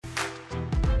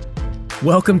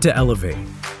Welcome to Elevate,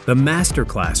 the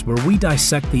masterclass where we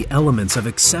dissect the elements of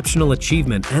exceptional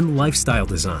achievement and lifestyle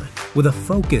design with a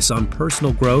focus on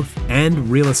personal growth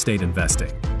and real estate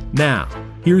investing. Now,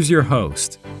 here's your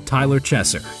host, Tyler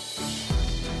Chesser.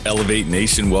 Elevate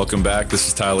Nation, welcome back. This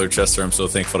is Tyler Chesser. I'm so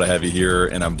thankful to have you here,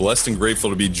 and I'm blessed and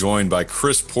grateful to be joined by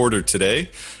Chris Porter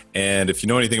today. And if you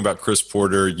know anything about Chris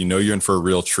Porter, you know you're in for a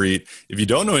real treat. If you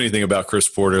don't know anything about Chris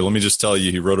Porter, let me just tell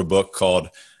you, he wrote a book called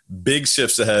Big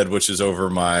Shifts Ahead, which is over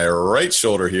my right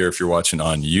shoulder here if you're watching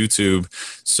on YouTube.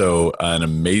 So an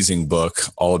amazing book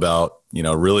all about,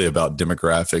 really about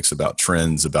demographics, about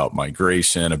trends, about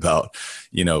migration, about,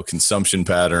 consumption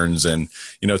patterns. And,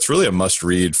 it's really a must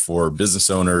read for business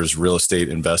owners, real estate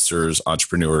investors,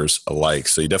 entrepreneurs alike.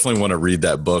 So you definitely want to read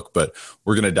that book, but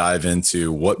we're going to dive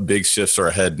into what big shifts are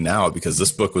ahead now, because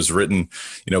this book was written,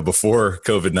 before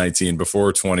COVID-19,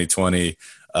 before 2020,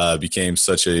 became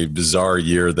such a bizarre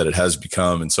year that it has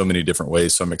become in so many different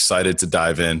ways. So I'm excited to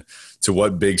dive in to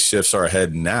what big shifts are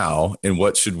ahead now and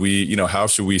what should we, how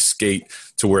should we skate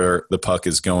to where the puck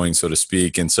is going, so to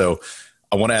speak. And so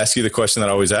I want to ask you the question that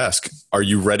I always ask. Are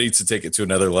you ready to take it to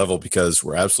another level? Because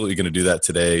we're absolutely going to do that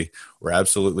today. We're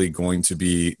absolutely going to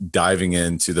be diving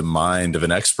into the mind of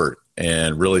an expert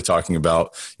and really talking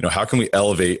about, how can we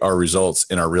elevate our results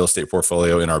in our real estate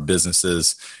portfolio, in our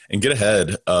businesses, and get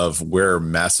ahead of where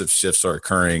massive shifts are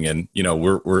occurring. And,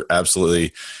 we're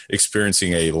absolutely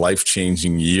experiencing a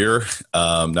life-changing year,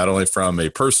 not only from a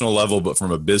personal level, but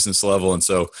from a business level. And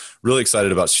so really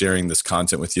excited about sharing this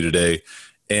content with you today.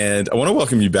 And I want to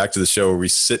welcome you back to the show where we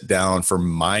sit down for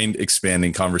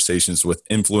mind-expanding conversations with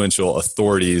influential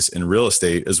authorities in real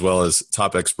estate, as well as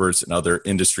top experts in other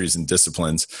industries and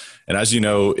disciplines. And as you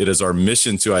know, it is our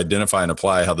mission to identify and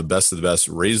apply how the best of the best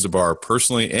raise the bar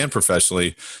personally and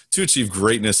professionally to achieve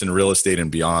greatness in real estate and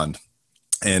beyond.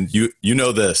 And you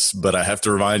know this, but I have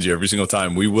to remind you every single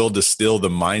time, we will distill the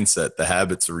mindset, the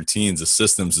habits, the routines, the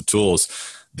systems, the tools,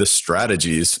 the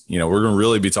strategies. We're going to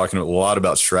really be talking a lot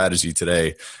about strategy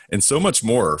today and so much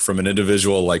more from an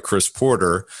individual like Chris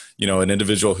Porter, an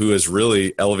individual who is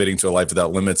really elevating to a life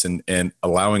without limits and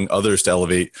allowing others to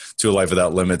elevate to a life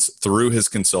without limits through his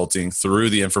consulting, through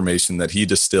the information that he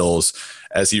distills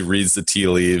as he reads the tea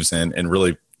leaves and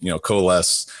really,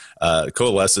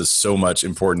 coalesces so much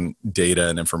important data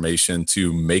and information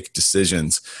to make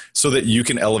decisions so that you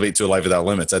can elevate to a life without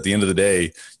limits. At the end of the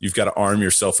day, you've got to arm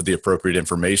yourself with the appropriate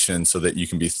information so that you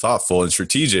can be thoughtful and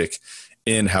strategic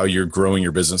in how you're growing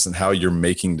your business and how you're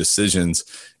making decisions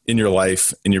in your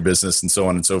life, in your business, and so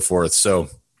on and so forth. So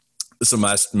this is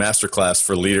a masterclass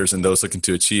for leaders and those looking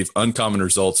to achieve uncommon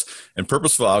results and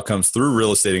purposeful outcomes through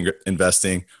real estate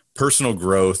investing, personal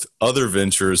growth, other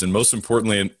ventures, and most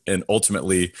importantly and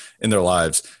ultimately in their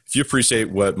lives. If you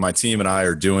appreciate what my team and I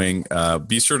are doing,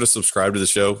 be sure to subscribe to the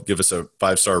show, give us a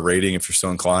 5-star rating if you're so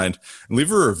inclined, and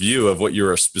leave a review of what you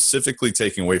are specifically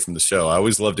taking away from the show. I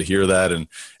always love to hear that, and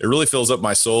it really fills up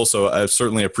my soul, so I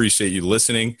certainly appreciate you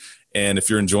listening. And if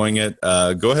you're enjoying it,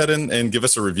 go ahead and give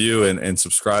us a review and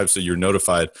subscribe so you're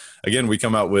notified. Again, we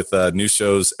come out with new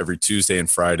shows every Tuesday and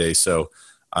Friday, so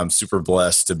I'm super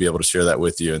blessed to be able to share that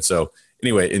with you. And so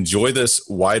anyway, enjoy this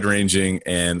wide-ranging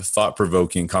and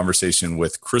thought-provoking conversation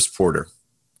with Chris Porter.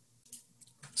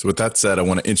 So with that said, I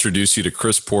want to introduce you to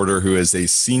Chris Porter, who is a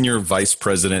Senior Vice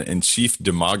President and Chief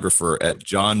Demographer at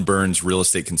John Burns Real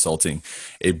Estate Consulting,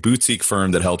 a boutique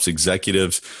firm that helps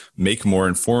executives make more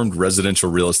informed residential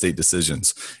real estate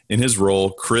decisions. In his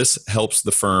role, Chris helps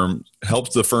the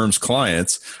firm's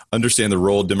clients understand the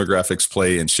role demographics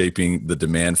play in shaping the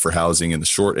demand for housing in the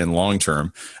short and long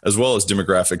term, as well as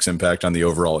demographics' impact on the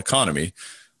overall economy.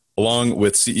 Along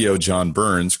with CEO John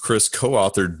Burns, Chris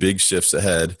co-authored Big Shifts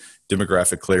Ahead,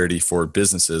 Demographic Clarity for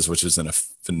Businesses, which is a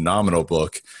phenomenal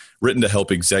book written to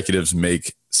help executives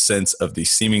make sense of the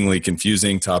seemingly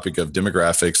confusing topic of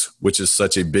demographics, which is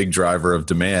such a big driver of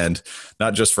demand,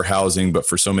 not just for housing, but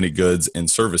for so many goods and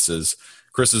services.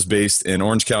 Chris is based in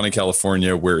Orange County,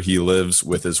 California, where he lives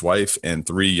with his wife and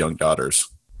 3 young daughters.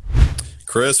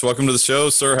 Chris, welcome to the show,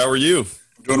 sir. How are you?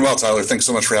 Doing well, Tyler. Thanks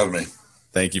so much for having me.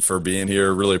 Thank you for being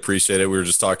here. Really appreciate it. We were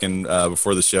just talking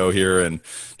before the show here, and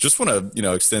just want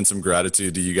to, extend some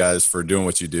gratitude to you guys for doing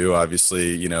what you do.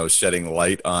 Obviously, shedding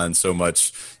light on so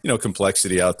much,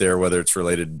 complexity out there, whether it's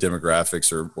related to demographics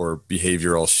or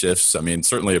behavioral shifts. I mean,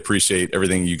 certainly appreciate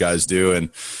everything you guys do. And,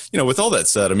 with all that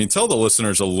said, tell the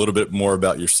listeners a little bit more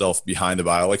about yourself behind the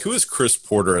bio. Like, who is Chris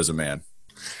Porter as a man?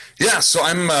 Yeah, so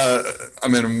I'm a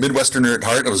Midwesterner at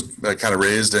heart. I was kind of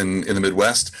raised in the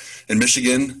Midwest, in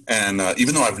Michigan, and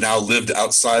even though I've now lived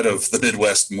outside of the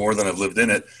Midwest more than I've lived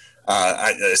in it,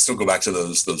 I still go back to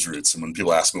those roots. And when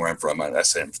people ask me where I'm from, I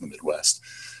say I'm from the Midwest.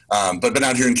 But been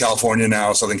out here in California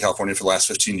now, Southern California, for the last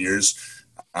 15 years.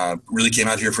 Really came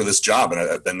out here for this job, and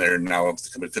I've been there now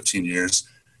 15 years.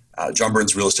 John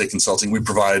Burns Real Estate Consulting. We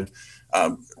provide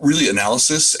really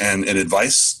analysis and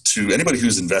advice to anybody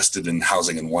who's invested in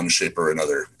housing in one shape or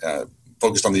another.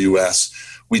 Focused on the U.S.,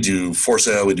 we do for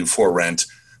sale, we do for rent,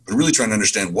 but really trying to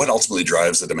understand what ultimately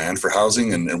drives the demand for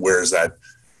housing and where is that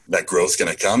growth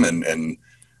going to come, and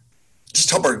just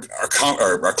help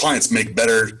our clients make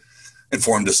better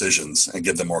informed decisions and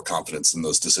give them more confidence in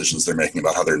those decisions they're making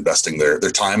about how they're investing their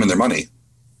time and their money.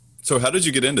 So how did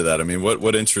you get into that? I mean,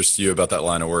 what interests you about that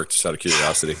line of work, just out of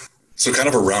curiosity? So kind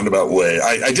of a roundabout way.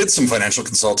 I did some financial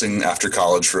consulting after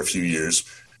college for a few years,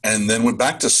 and then went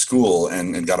back to school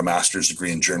and got a master's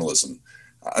degree in journalism.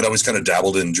 I'd always kind of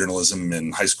dabbled in journalism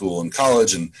in high school and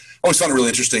college, and always found it really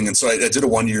interesting. And so I did a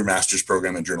 1-year master's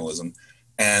program in journalism,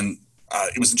 and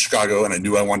it was in Chicago, and I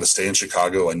knew I wanted to stay in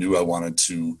Chicago. I knew I wanted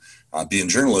to be in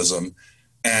journalism.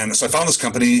 And so I found this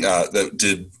company that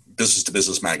did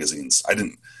business-to-business magazines.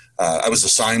 I was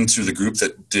assigned to the group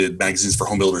that did magazines for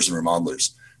home builders and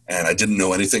remodelers. And I didn't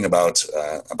know anything about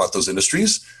those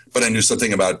industries, but I knew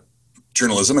something about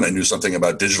journalism, and I knew something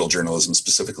about digital journalism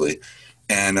specifically.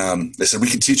 And they said, we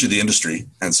can teach you the industry.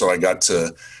 And so I got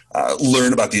to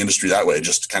learn about the industry that way,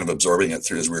 just kind of absorbing it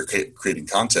through as we were creating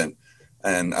content.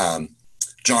 And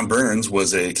John Burns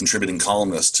was a contributing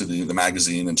columnist to the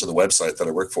magazine and to the website that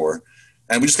I work for.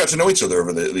 And we just got to know each other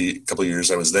over the couple of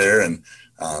years I was there. And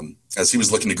as he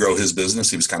was looking to grow his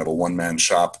business, he was kind of a one-man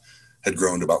shop, had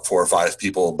grown to about 4 or 5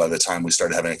 people by the time we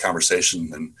started having a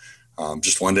conversation. And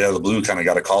just one day out of the blue, kind of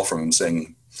got a call from him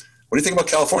saying, what do you think about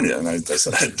California? And I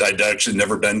said, I'd actually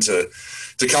never been to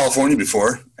California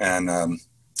before. And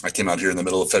I came out here in the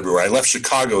middle of February. I left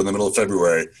Chicago in the middle of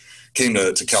February, came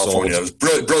to California. It was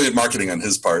brilliant marketing on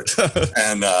his part.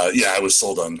 And I was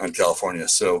sold on California.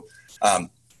 So, I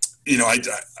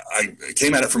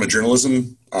came at it from a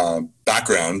journalism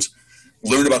background,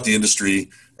 learned about the industry,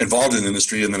 involved in the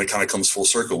industry, and then it kind of comes full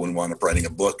circle when we wound up writing a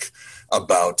book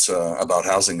about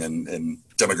housing and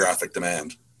demographic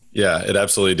demand. Yeah, it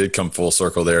absolutely did come full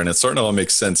circle there. And it's starting to all make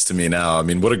sense to me now. I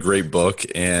mean, what a great book.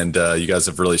 And you guys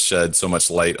have really shed so much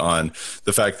light on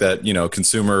the fact that,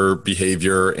 consumer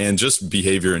behavior and just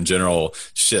behavior in general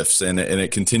shifts, and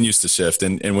it continues to shift.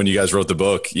 And when you guys wrote the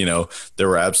book, there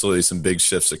were absolutely some big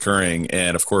shifts occurring.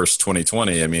 And of course,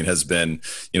 2020, has been,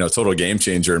 a total game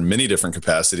changer in many different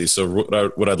capacities. So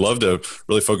what I'd love to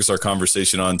really focus our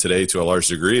conversation on today to a large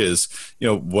degree is,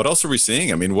 what else are we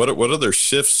seeing? I mean, what other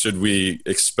shifts should we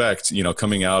expect,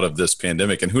 coming out of this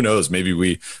pandemic? And who knows, maybe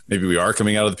we are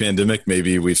coming out of the pandemic.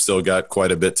 Maybe we've still got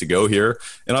quite a bit to go here.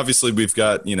 And obviously we've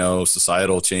got,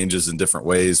 societal changes in different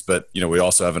ways, but, we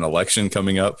also have an election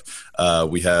coming up.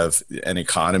 We have an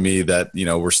economy that,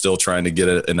 we're still trying to get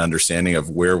an understanding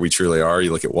of where we truly are.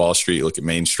 You look at Wall Street, you look at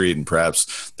Main Street, and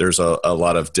perhaps there's a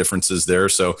lot of differences there.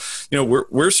 So,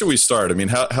 where should we start? I mean,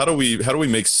 how do we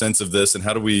make sense of this, and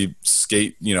how do we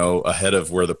skate, ahead of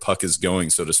where the puck is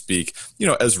going, so to speak,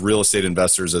 as real estate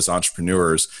investors, as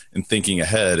entrepreneurs, and thinking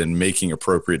ahead and making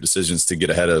appropriate decisions to get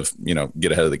ahead of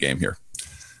the game here?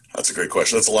 That's a great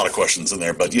question. That's a lot of questions in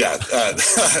there, but yeah,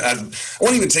 I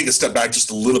want to even take a step back just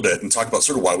a little bit and talk about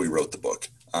sort of why we wrote the book.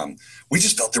 We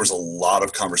just felt there was a lot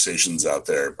of conversations out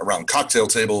there around cocktail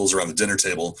tables, around the dinner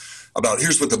table, about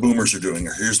here's what the boomers are doing,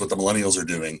 or here's what the millennials are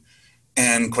doing.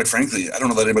 And quite frankly, I don't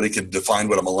know that anybody could define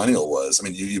what a millennial was. I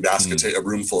mean, you ask a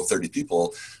room full of 30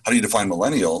 people, how do you define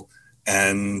millennial?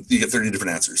 And you get 30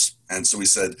 different answers. And so we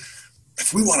said,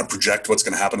 if we want to project what's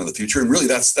going to happen in the future, and really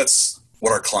that's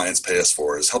what our clients pay us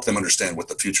for, is help them understand what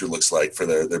the future looks like for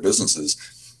their businesses.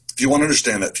 If you want to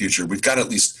understand that future, we've got to at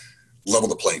least level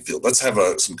the playing field. Let's have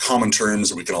some common terms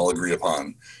that we can all agree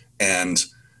upon, and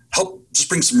help just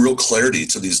bring some real clarity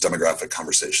to these demographic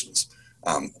conversations.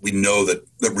 We know that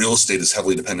real estate is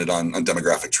heavily dependent on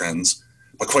demographic trends,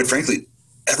 but quite frankly,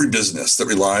 every business that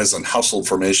relies on household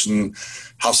formation,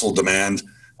 household demand,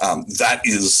 that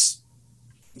is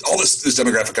all this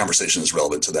demographic conversation is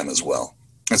relevant to them as well.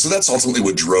 And so that's ultimately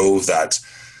what drove that.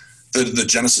 The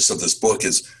genesis of this book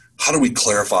is, how do we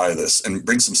clarify this and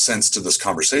bring some sense to this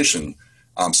conversation,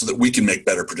 so that we can make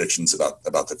better predictions about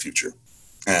the future.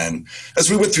 And as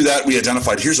we went through that, we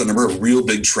identified here's a number of real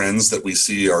big trends that we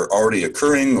see are already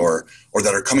occurring or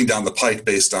that are coming down the pike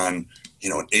based on,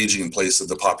 an aging in place of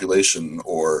the population,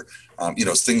 or,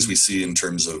 things we see in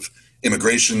terms of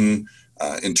immigration,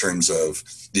 in terms of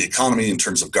the economy, in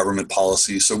terms of government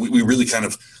policy. So we really kind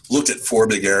of looked at 4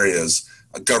 big areas: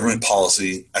 government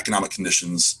policy, economic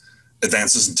conditions,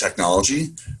 advances in technology,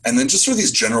 and then just sort of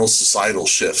these general societal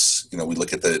shifts. We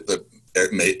look at the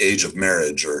age of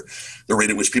marriage or the rate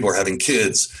at which people are having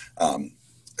kids.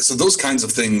 So those kinds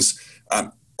of things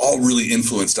all really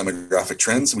influence demographic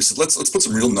trends. And we said, let's put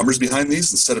some real numbers behind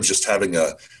these instead of just having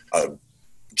a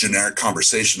generic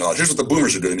conversation on here's what the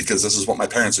boomers are doing because this is what my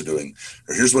parents are doing,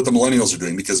 or here's what the millennials are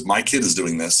doing because my kid is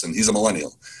doing this and he's a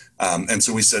millennial. And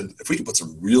so we said, if we can put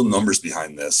some real numbers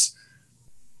behind this,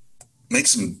 make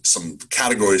some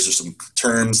categories or some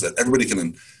terms that everybody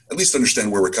can at least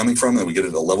understand where we're coming from, and we get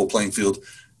it a level playing field,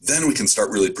 then we can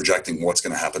start really projecting what's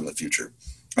going to happen in the future.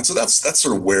 And so that's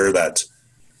sort of where that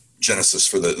genesis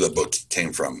for the book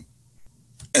came from.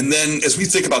 And then as we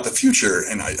think about the future,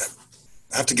 and I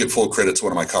have to give full credit to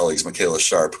one of my colleagues, Michaela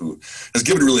Sharp, who has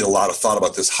given really a lot of thought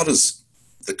about this. How does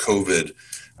the COVID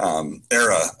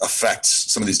era affect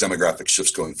some of these demographic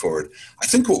shifts going forward? I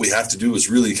think what we have to do is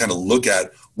really kind of look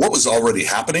at what was already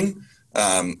happening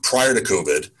prior to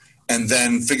COVID, and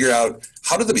then figure out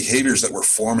how do the behaviors that were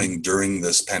forming during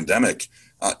this pandemic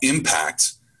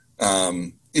impact,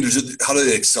 how do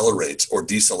they accelerate or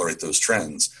decelerate those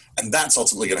trends? And that's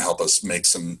ultimately going to help us make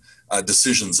some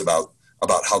decisions about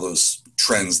how those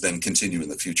trends then continue in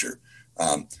the future.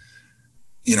 And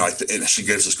she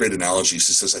gives this great analogy.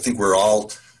 She says, I think we're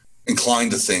all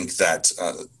inclined to think that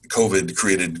COVID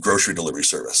created grocery delivery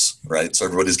service, right? So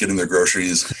everybody's getting their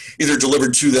groceries either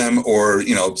delivered to them or,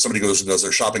 somebody goes and does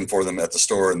their shopping for them at the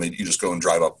store and you just go and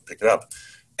drive up and pick it up.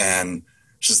 And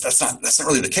she says, that's not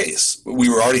really the case. We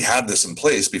already had this in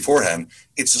place beforehand.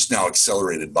 It's just now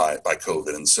accelerated by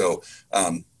COVID. And so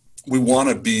we want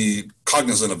to be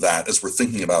cognizant of that as we're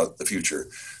thinking about the future.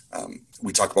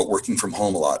 We talk about working from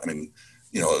home a lot. I mean,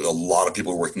 a lot of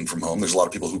people are working from home. There's a lot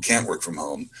of people who can't work from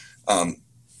home.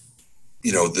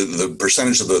 The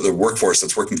percentage of the workforce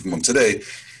that's working from home today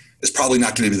is probably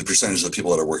not going to be the percentage of the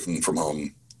people that are working from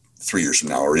home 3 years from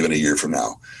now or even a year from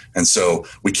now. And so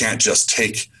we can't just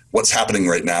take what's happening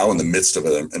right now in the midst of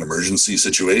an emergency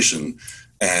situation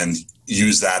and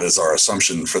use that as our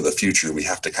assumption for the future. We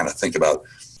have to kind of think about,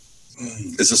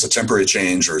 is this a temporary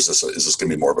change or is this going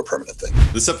to be more of a permanent thing?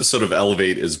 This episode of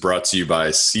Elevate is brought to you by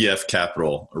CF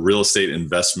Capital, a real estate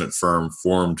investment firm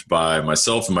formed by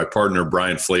myself and my partner,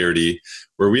 Brian Flaherty,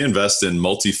 where we invest in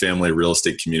multifamily real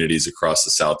estate communities across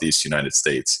the Southeast United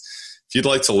States. If you'd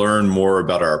like to learn more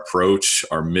about our approach,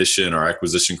 our mission, our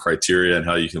acquisition criteria, and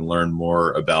how you can learn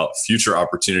more about future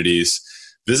opportunities,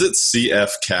 visit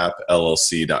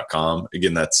cfcapllc.com.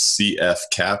 Again, that's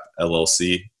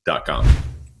cfcapllc.com.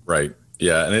 Right.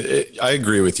 Yeah. And I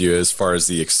agree with you as far as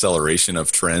the acceleration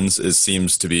of trends. It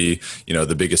seems to be,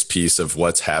 the biggest piece of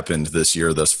what's happened this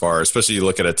year thus far, especially you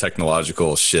look at a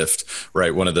technological shift,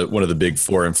 right? One of the big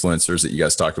four influencers that you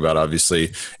guys talk about,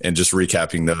 obviously, and just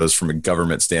recapping those from a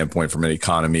government standpoint, from an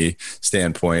economy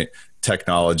standpoint,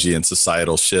 technology and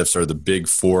societal shifts are the big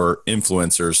four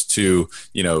influencers to,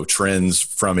 trends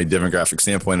from a demographic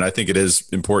standpoint. And I think it is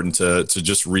important to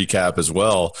just recap as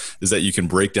well, is that you can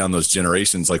break down those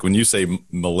generations. Like when you say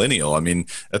millennial, I mean,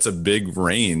 that's a big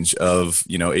range of,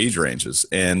 age ranges,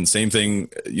 and same thing,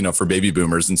 for baby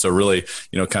boomers. And so really,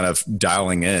 kind of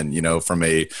dialing in, from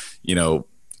a,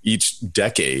 each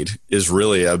decade is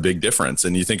really a big difference.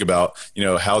 And you think about,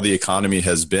 how the economy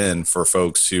has been for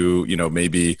folks who,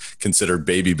 maybe considered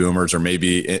baby boomers or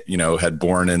maybe, had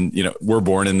born in, were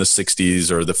born in the 60s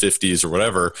or the 50s or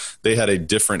whatever. They had a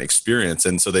different experience.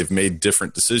 And so they've made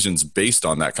different decisions based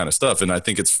on that kind of stuff. And I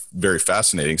think it's very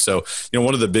fascinating. So,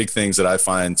 one of the big things that I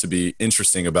find to be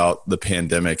interesting about the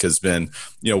pandemic has been,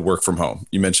 work from home.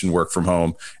 You mentioned work from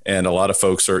home, and a lot of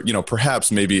folks are,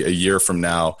 perhaps maybe a year from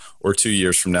now or 2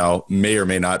 years from now may or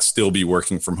may not still be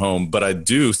working from home. But I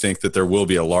do think that there will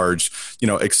be a large,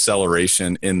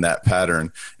 acceleration in that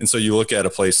pattern. And so you look at a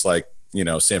place like,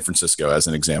 San Francisco as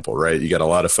an example, right? You got a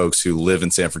lot of folks who live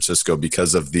in San Francisco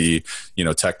because of the,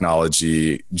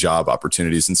 technology job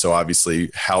opportunities. And so obviously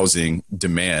housing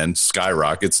demand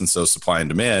skyrockets. And so supply and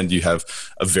demand, you have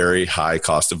a very high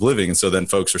cost of living. And so then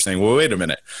folks are saying, well, wait a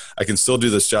minute, I can still do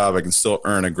this job. I can still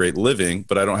earn a great living,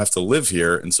 but I don't have to live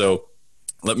here. And so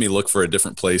let me look for a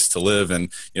different place to live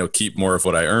and, keep more of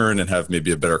what I earn and have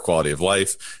maybe a better quality of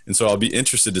life. And so I'll be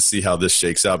interested to see how this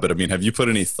shakes out. But I mean, have you put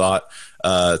any thought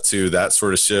to that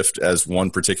sort of shift as one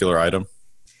particular item?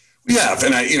 We have.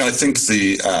 And I think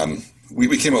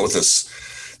we came up with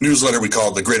this newsletter we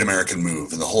called The Great American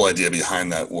Move. And the whole idea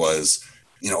behind that was,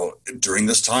 during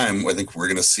this time, I think we're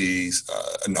going to see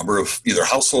a number of either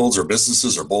households or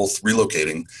businesses or both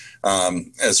relocating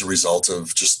as a result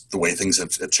of just the way things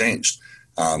have changed.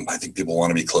 I think people want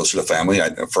to be closer to family.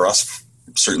 For us,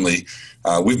 certainly,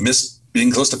 we've missed being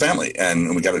close to family,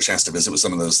 and we got a chance to visit with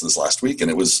some of those this last week,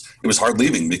 and it was hard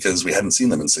leaving because we hadn't seen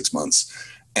them in 6 months.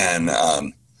 And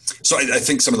So I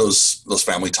think some of those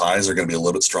family ties are going to be a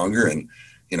little bit stronger. And,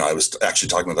 I was actually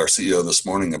talking with our CEO this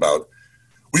morning about,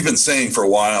 we've been saying for a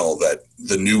while that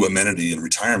the new amenity in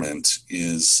retirement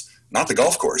is not the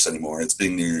golf course anymore. It's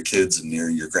being near your kids and near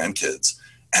your grandkids.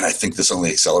 And I think this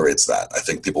only accelerates that. I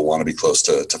think people want to be close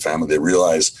to family. They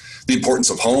realize the importance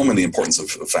of home and the importance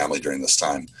of family during this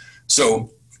time.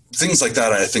 So things like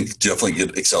that, I think, definitely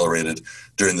get accelerated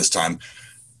during this time.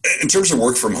 In terms of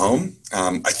work from home,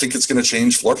 I think it's going to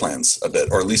change floor plans a bit,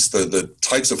 or at least the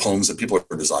types of homes that people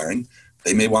are desiring.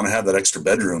 They may want to have that extra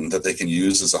bedroom that they can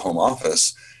use as a home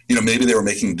office. Maybe they were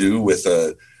making do with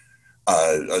a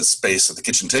space at the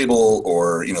kitchen table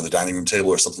or, the dining room table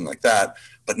or something like that.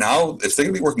 But now, if they're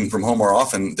going to be working from home more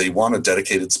often, they want a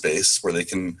dedicated space where they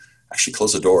can actually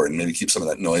close the door and maybe keep some of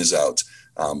that noise out.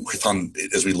 We found,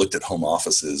 as we looked at home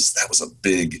offices, that was a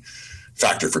big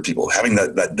factor for people, having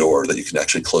that door that you can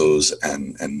actually close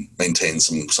and maintain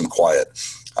some quiet.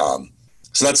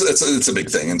 So it's a big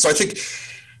thing. And so I think,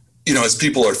 as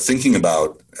people are thinking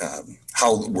about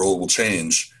how the world will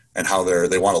change and how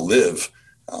they want to live,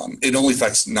 it only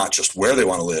affects not just where they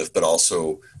want to live, but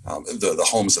also the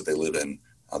homes that they live in.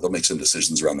 They'll make some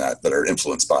decisions around that are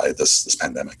influenced by this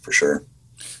pandemic, for sure.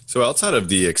 So outside of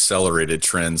the accelerated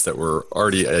trends that were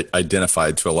already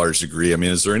identified to a large degree,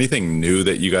 is there anything new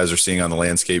that you guys are seeing on the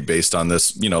landscape based on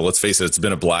this? Let's face it, it's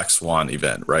been a black swan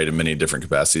event, right, in many different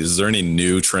capacities. Is there any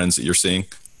new trends that you're seeing?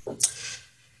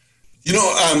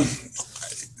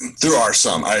 There are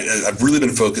some. I've really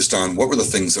been focused on what were the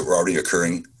things that were already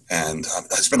occurring. And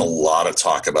there's been a lot of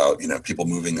talk about, people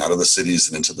moving out of the cities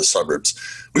and into the suburbs.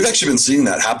 We've actually been seeing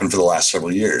that happen for the last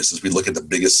several years. As we look at the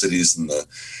biggest cities in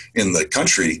the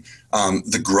country,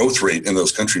 the growth rate in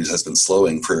those countries has been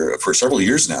slowing for several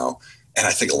years now. And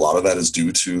I think a lot of that is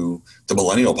due to the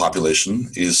millennial population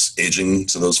is aging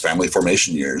to those family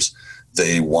formation years.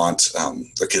 They want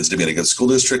their kids to be in a good school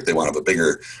district. They want to have a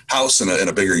bigger house and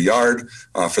a bigger yard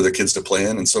for their kids to play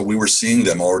in. And so we were seeing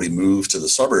them already move to the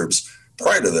suburbs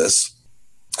prior to this.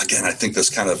 Again, I think this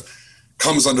kind of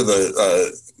comes under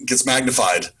gets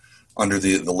magnified under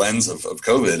the lens of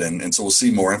COVID. And so we'll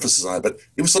see more emphasis on it, but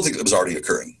it was something that was already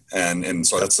occurring. And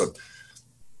so that's a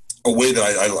way that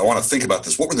I want to think about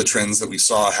this. What were the trends that we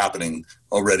saw happening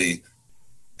already?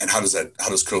 And how does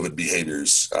COVID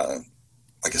behaviors,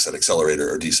 like I said, accelerate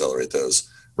or decelerate those?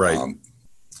 Right.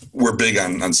 We're big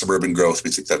on suburban growth.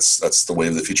 We think that's the way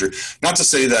of the future. Not to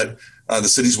say that the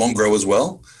cities won't grow as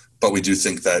well, but we do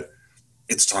think that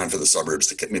it's time for the suburbs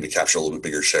to maybe capture a little bit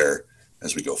bigger share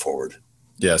as we go forward.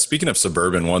 Yeah. Speaking of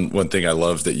suburban, one thing I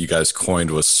love that you guys coined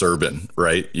was surban,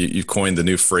 right? You coined the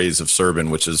new phrase of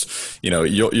surban, which is,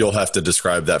 you'll have to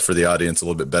describe that for the audience a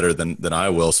little bit better than I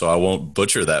will. So I won't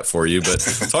butcher that for you, but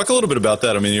talk a little bit about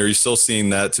that. Are you still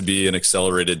seeing that to be an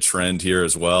accelerated trend here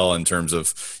as well in terms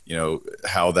of,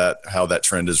 how that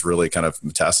trend is really kind of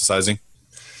metastasizing?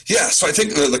 Yeah. So I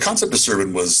think the concept of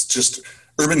surban was just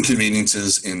urban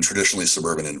conveniences in traditionally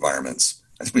suburban environments.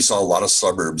 I think we saw a lot of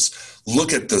suburbs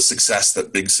look at the success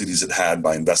that big cities had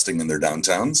by investing in their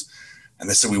downtowns. And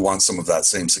they said, we want some of that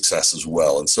same success as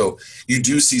well. And so you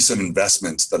do see some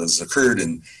investment that has occurred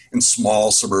in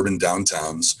small suburban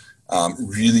downtowns,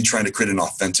 really trying to create an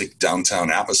authentic downtown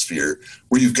atmosphere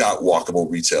where you've got walkable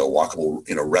retail, walkable,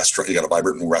 restaurant, you got a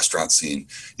vibrant restaurant scene.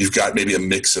 You've got maybe a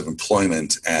mix of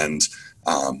employment and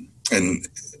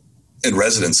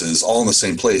residences all in the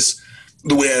same place.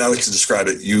 The way I like to describe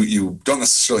it, you don't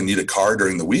necessarily need a car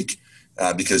during the week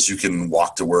because you can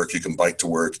walk to work, you can bike to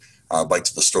work, bike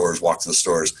to the stores, walk to the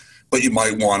stores, but you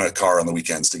might want a car on the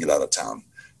weekends to get out of town.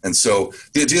 And so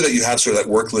the idea that you have sort of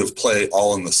that work, live, play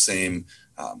all in the same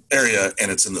area and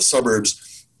it's in the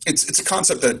suburbs, it's a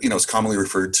concept that, is commonly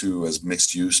referred to as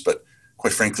mixed use, but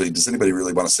quite frankly, does anybody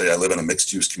really want to say I live in a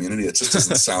mixed use community? It just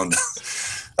doesn't sound,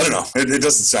 I don't know, it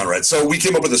doesn't sound right. So we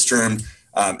came up with this term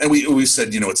and we said,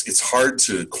 it's hard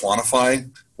to quantify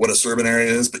what a suburban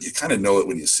area is, but you kind of know it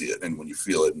when you see it and when you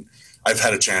feel it. And I've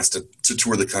had a chance to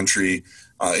tour the country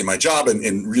in my job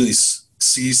and really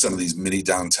see some of these mini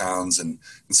downtowns and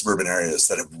suburban areas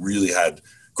that have really had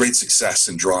great success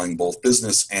in drawing both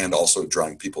business and also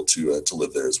drawing people to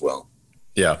live there as well.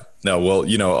 Yeah. No, well,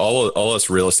 all us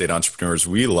real estate entrepreneurs,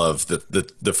 we love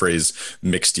the phrase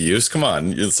mixed use. Come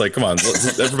on. It's like, come on,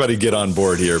 everybody get on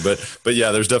board here. But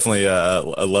yeah, there's definitely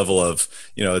a level of,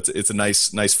 it's a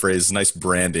nice phrase, nice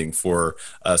branding for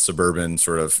a suburban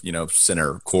sort of,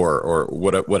 center core or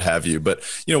what have you. But,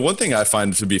 one thing I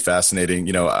find to be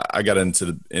fascinating, I got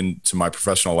into my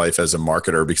professional life as a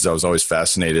marketer because I was always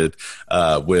fascinated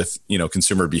with,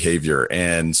 consumer behavior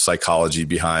and psychology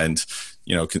behind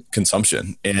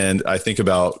consumption. And I think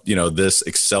about, this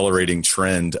accelerating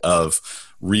trend of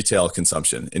retail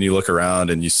consumption. And you look around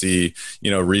and you see,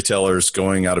 retailers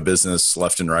going out of business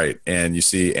left and right. And you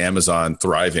see Amazon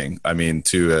thriving,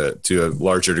 to a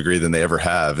larger degree than they ever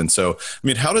have. And so,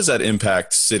 how does that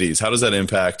impact cities? How does that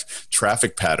impact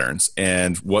traffic patterns,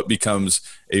 and what becomes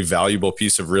a valuable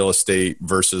piece of real estate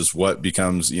versus what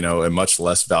becomes, a much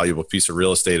less valuable piece of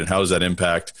real estate? And how does that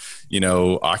impact,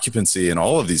 occupancy and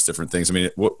all of these different things?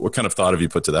 What kind of thought have you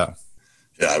put to that?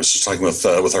 Yeah, I was just talking with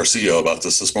our CEO about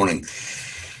this morning.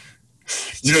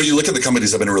 You look at the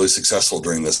companies that have been really successful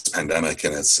during this pandemic,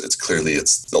 and it's clearly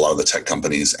a lot of the tech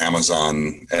companies,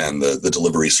 Amazon and the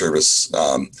delivery service,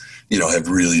 have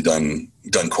really done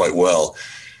quite well.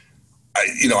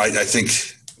 I think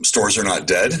stores are not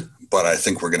dead, but I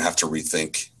think we're going to have to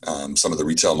rethink some of the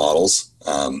retail models.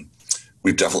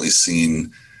 We've definitely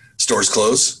seen stores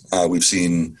close. We've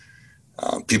seen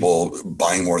people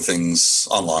buying more things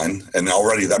online, and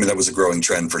already, that was a growing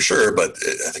trend for sure, but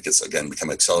I think it's again become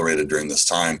accelerated during this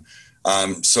time.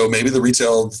 So maybe the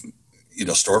retail,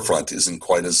 storefront isn't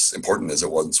quite as important as it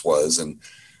once was, and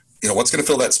what's going to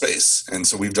fill that space. And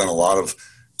so we've done a lot of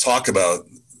talk about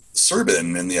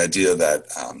Surbin and the idea that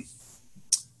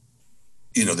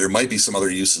there might be some other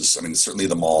uses. Certainly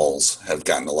the malls have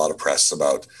gotten a lot of press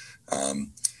about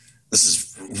this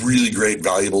is really great,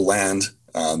 valuable land.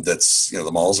 That's,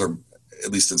 the malls are,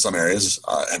 at least in some areas,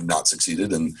 have not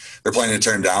succeeded, and they're planning to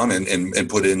tear them down and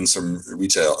put in some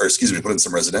put in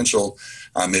some residential,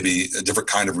 maybe a different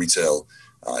kind of retail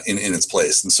in its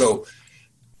place. And so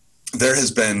there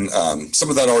has been some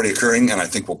of that already occurring, and I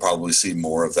think we'll probably see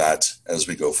more of that as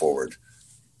we go forward.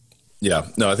 Yeah,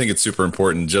 no, I think it's super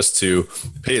important just to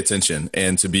pay attention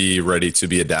and to be ready to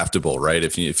be adaptable, right?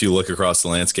 If you look across the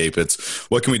landscape, it's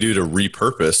what can we do to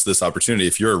repurpose this opportunity?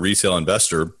 If you're a retail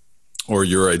investor or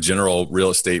you're a general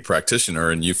real estate practitioner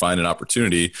and you find an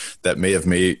opportunity that may have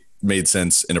made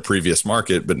sense in a previous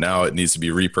market, but now it needs to be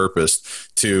repurposed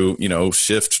to,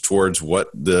 shift towards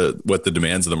what the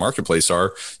demands of the marketplace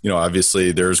are.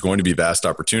 Obviously there's going to be vast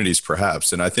opportunities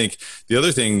perhaps. And I think the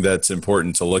other thing that's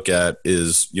important to look at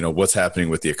is, what's happening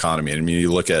with the economy.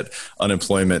 You look at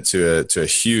unemployment to a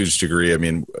huge degree.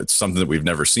 It's something that we've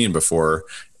never seen before.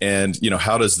 And,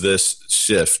 how does this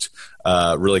shift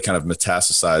really kind of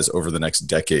metastasize over the next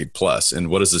decade plus? And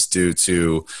what does this do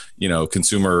to,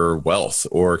 consumer wealth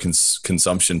or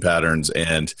consumption patterns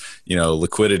and,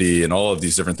 liquidity and all of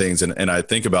these different things? And I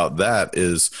think about that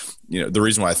is, the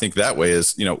reason why I think that way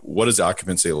is, what does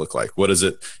occupancy look like? What is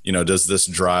it, does this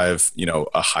drive,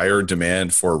 a higher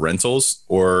demand for rentals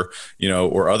or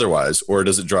otherwise, or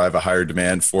does it drive a higher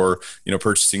demand for,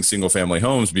 purchasing single family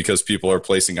homes because people are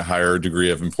placing a higher degree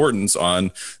of importance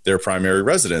on their primary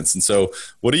residence? And so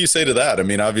what do you say to that?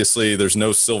 Obviously there's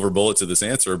no silver bullet to this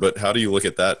answer, but how do you look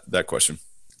at that question?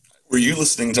 Were you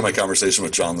listening to my conversation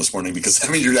with John this morning? Because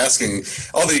you're asking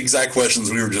all the exact questions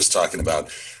we were just talking about.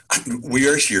 We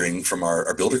are hearing from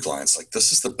our builder clients, like,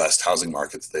 this is the best housing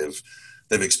market that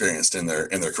they've experienced in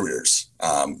their careers.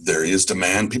 There is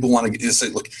demand. People want to say,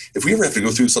 look, if we ever have to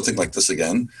go through something like this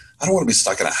again, I don't want to be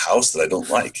stuck in a house that I don't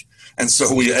like. And so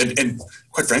and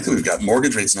quite frankly, we've got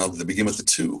mortgage rates now that begin with a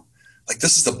 2. Like,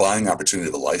 this is the buying opportunity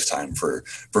of a lifetime for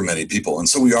many people. And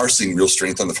so we are seeing real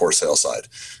strength on the for sale side.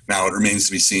 Now it remains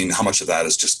to be seen how much of that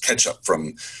is just catch up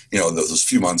from, those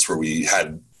few months where we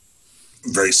had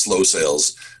very slow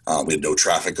sales. We had no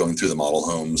traffic going through the model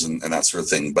homes and that sort of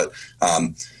thing. But,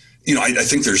 I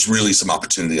think there's really some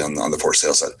opportunity on the for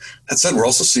sale side. That said, we're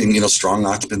also seeing, strong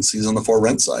occupancies on the for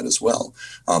rent side as well,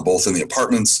 both in the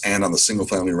apartments and on the single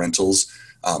family rentals.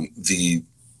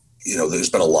 There's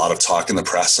been a lot of talk in the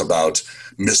press about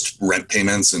missed rent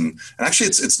payments, and actually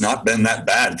it's not been that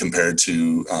bad compared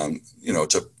to,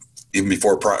 to even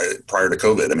before prior to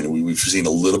COVID. We've seen a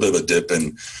little bit of a dip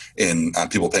in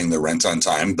people paying their rent on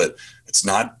time, but it's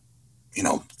not,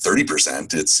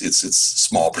 30%. It's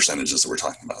small percentages that we're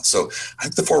talking about. So I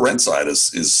think the for rent side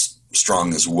is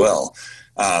strong as well.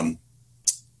 I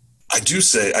do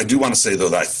want to say though,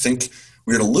 that I think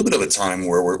we're in a little bit of a time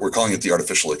where we're calling it the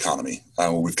artificial economy,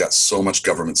 where we've got so much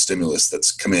government stimulus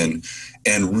that's come in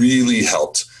and really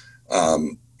helped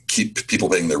keep people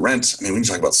paying their rent. We can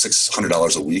talk about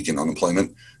 $600 a week in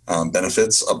unemployment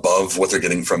benefits above what they're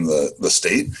getting from the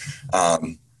state.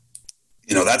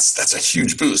 That's a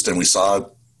huge boost. And we saw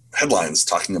headlines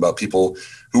talking about people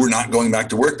who were not going back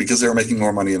to work because they were making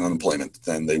more money in unemployment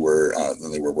than they were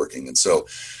working. And so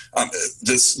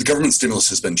the government stimulus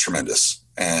has been tremendous.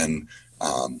 And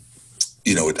I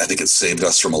think it's saved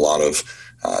us from a lot of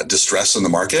distress in the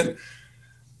market.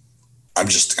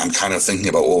 I'm kind of thinking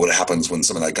about what happens when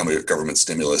some of that government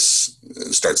stimulus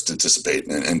starts to dissipate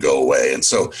and go away. And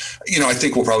so, I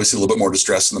think we'll probably see a little bit more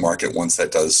distress in the market once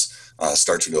that does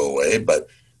start to go away. But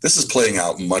this is playing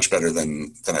out much better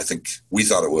than I think we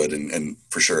thought it would. And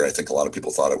for sure, I think a lot of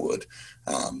people thought it would.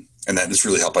 And that is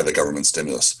really helped by the government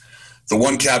stimulus. The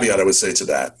one caveat I would say to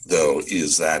that, though,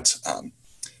 is that,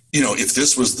 if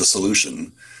this was the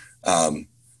solution,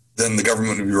 then the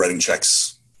government would be writing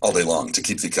checks all day long to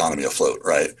keep the economy afloat,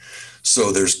 right?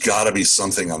 So there's got to be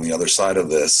something on the other side of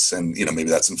this, and maybe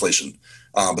that's inflation,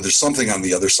 but there's something on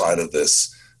the other side of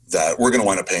this that we're going to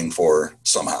wind up paying for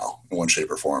somehow in one shape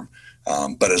or form.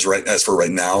 But as for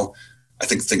right now, I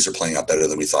think things are playing out better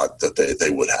than we thought that they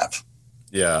would have.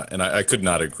 Yeah. And I could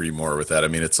not agree more with that. I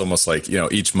mean, it's almost like,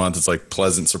 each month it's like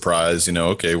pleasant surprise,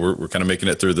 okay, we're kind of making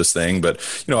it through this thing. But,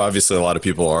 obviously a lot of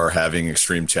people are having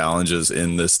extreme challenges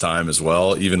in this time as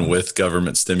well, even with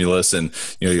government stimulus. And,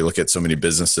 you look at so many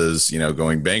businesses,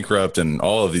 going bankrupt and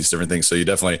all of these different things. So you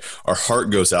definitely, our heart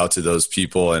goes out to those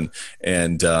people.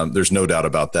 And there's no doubt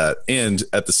about that. And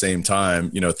at the same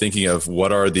time, thinking of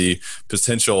what are the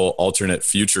potential alternate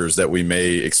futures that we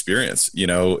may experience,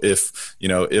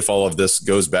 if all of this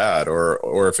goes bad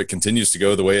or if it continues to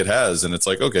go the way it has, and it's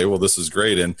like, okay, well, this is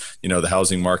great. And, the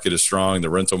housing market is strong. The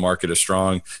rental market is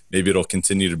strong. Maybe it'll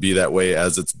continue to be that way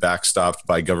as it's backstopped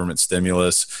by government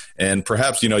stimulus. And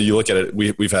perhaps, you look at it,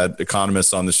 we've had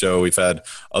economists on the show. We've had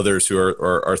others who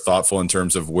are thoughtful in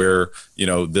terms of where,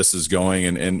 this is going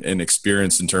and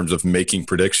experience in terms of making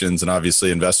predictions. And obviously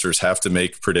investors have to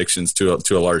make predictions to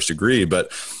a large degree,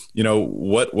 but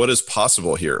what is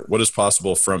possible here? What is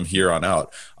possible from here on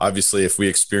out? Obviously, if we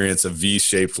experience a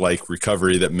V-shaped like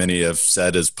recovery that many have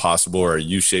said is possible, or a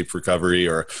U-shaped recovery,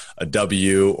 or a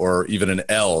W, or even an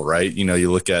L, right? You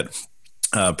look at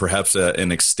perhaps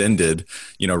an extended,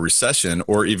 recession,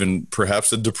 or even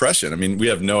perhaps a depression. I mean, we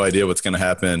have no idea what's going to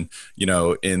happen,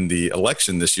 in the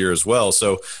election this year as well.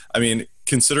 So, I mean,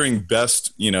 considering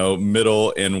best,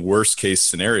 middle and worst case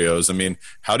scenarios, I mean,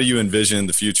 how do you envision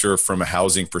the future from a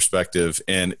housing perspective?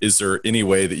 And is there any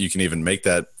way that you can even make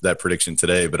that prediction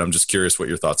today? But I'm just curious what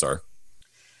your thoughts are.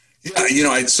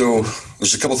 Yeah, so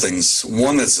there's a couple things.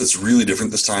 One that's really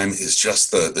different this time is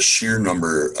just the sheer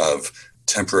number of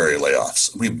temporary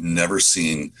layoffs. We've never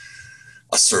seen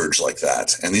a surge like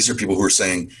that. And these are people who are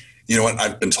saying, you know what,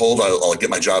 I've been told I'll get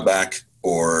my job back,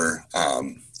 or,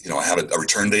 I have a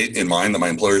return date in mind that my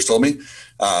employers told me.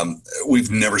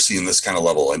 We've never seen this kind of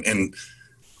level. And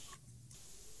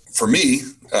for me,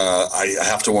 I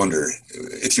have to wonder,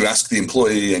 if you ask the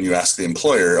employee and you ask the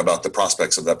employer about the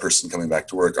prospects of that person coming back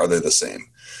to work, are they the same?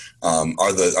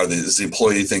 Does the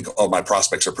employee think, oh, my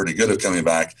prospects are pretty good at coming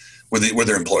back? Would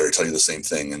their employer tell you the same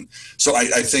thing? And so I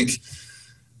think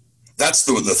that's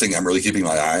the thing I'm really keeping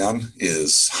my eye on,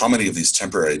 is how many of these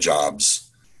temporary jobs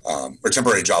or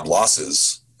temporary job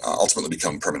losses ultimately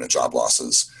become permanent job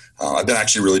losses. I've been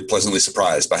actually really pleasantly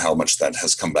surprised by how much that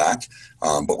has come back,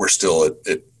 but we're still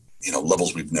at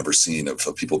levels we've never seen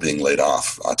of people being laid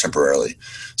off temporarily.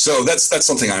 So that's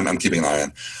something I'm keeping an eye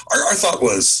on. Our thought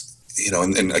was,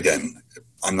 and again,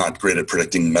 I'm not great at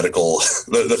predicting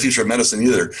the future of medicine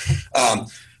either.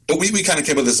 But we kind of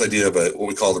came up with this idea of what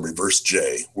we call the reverse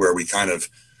J, where we kind of,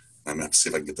 I'm going to have to see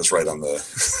if I can get this right on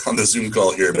the Zoom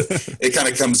call here, but it kind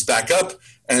of comes back up,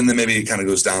 and then maybe it kind of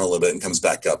goes down a little bit and comes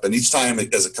back up. And each time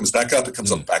as it comes back up, it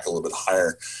comes up back a little bit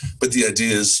higher. But the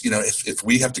idea is, if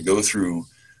we have to go through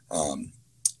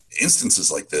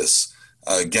instances like this,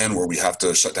 again, where we have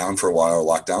to shut down for a while or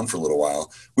lock down for a little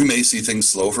while, we may see things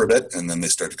slow for a bit, and then they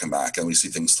start to come back, and we see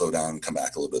things slow down and come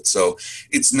back a little bit. So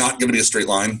it's not going to be a straight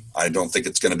line. I don't think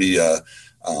it's going to be a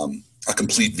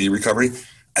complete V recovery.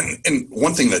 And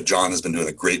one thing that John has been doing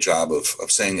a great job of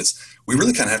saying is, we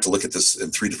really kind of have to look at this in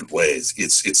three different ways.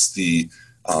 It's the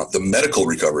medical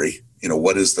recovery.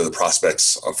 What is the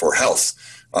prospects for health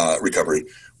recovery?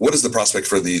 What is the prospect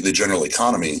for the general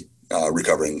economy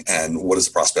recovering, and what is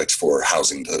the prospects for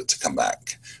housing to come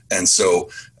back? And so,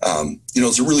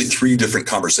 those are really three different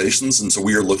conversations. And so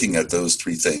we are looking at those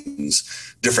three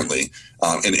things differently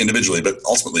and individually, but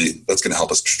ultimately that's going to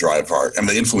help us drive and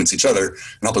they influence each other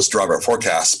and help us drive our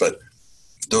forecasts. But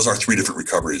those are three different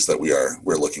recoveries that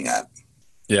we're looking at.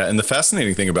 Yeah. And the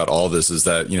fascinating thing about all this is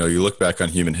that, you look back on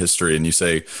human history and you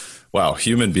say, wow,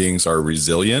 human beings are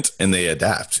resilient and they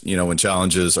adapt. When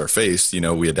challenges are faced,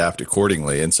 we adapt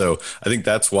accordingly. And so I think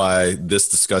that's why this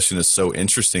discussion is so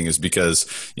interesting, is because,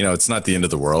 it's not the end of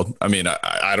the world. I mean,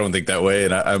 I don't think that way.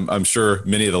 And I'm sure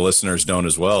many of the listeners don't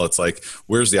as well. It's like,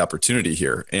 where's the opportunity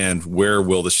here, and where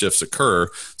will the shifts occur?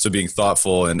 So being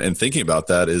thoughtful and thinking about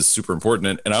that is super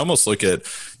important. And I almost look at,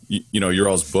 your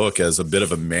all's book as a bit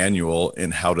of a manual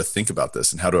in how to think about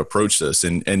this and how to approach this.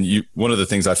 And one of the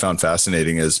things I found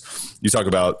fascinating is you talk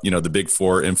about, the big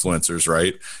four influencers,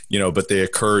 right? But they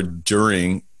occur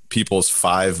during people's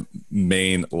 5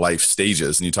 main life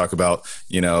stages. And you talk about,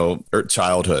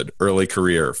 childhood, early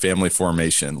career, family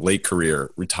formation, late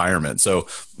career, retirement. So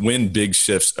when big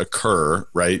shifts occur,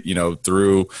 right,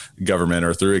 through government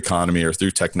or through economy or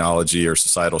through technology or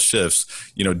societal shifts,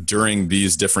 during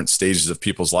these different stages of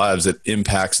people's lives, it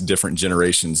impacts different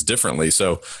generations differently.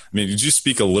 So, did you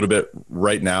speak a little bit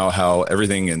right now how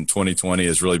everything in 2020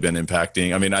 has really been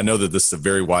impacting? I know that this is a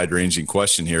very wide ranging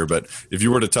question here, but if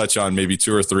you were to touch on maybe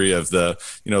 2 or 3 of the,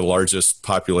 largest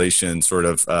population sort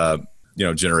of,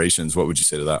 generations, what would you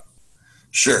say to that?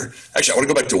 Sure. Actually, I want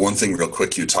to go back to one thing real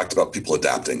quick. You talked about people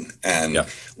adapting and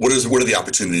what are the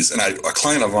opportunities? And a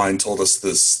client of mine told us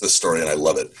this story, and I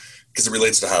love it because it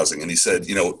relates to housing. And he said,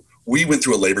 we went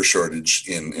through a labor shortage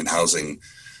in housing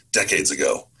decades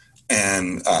ago,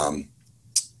 and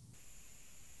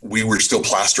we were still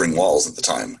plastering walls at the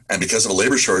time. And because of a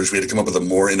labor shortage, we had to come up with a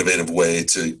more innovative way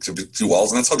to do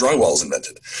walls. And that's how drywall was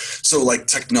invented. So like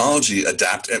technology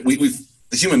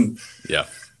the human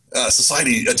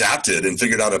society adapted and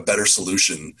figured out a better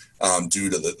solution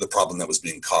due to the problem that was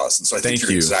being caused. And so I think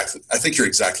you're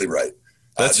exactly right.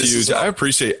 That's huge. I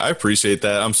appreciate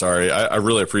that. I'm sorry. I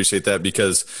really appreciate that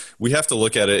because we have to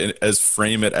look at it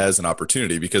frame it as an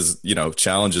opportunity because,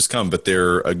 challenges come, but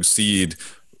they're a seed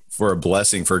for a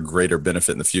blessing for a greater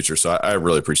benefit in the future. So I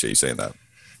really appreciate you saying that.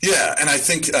 Yeah. And I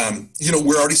think,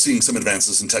 we're already seeing some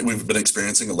advances in tech. We've been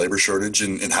experiencing a labor shortage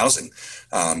in housing.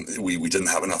 We didn't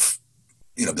have enough,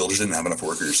 builders didn't have enough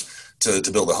workers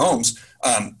to build the homes.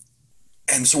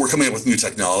 And so we're coming up with new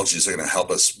technologies that are going to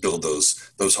help us build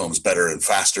those homes better and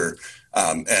faster,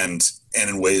 and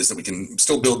in ways that we can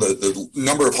still build the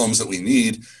number of homes that we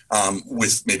need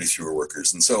with maybe fewer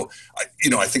workers. And so,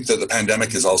 I think that the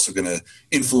pandemic is also going to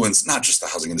influence not just the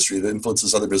housing industry, it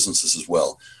influences other businesses as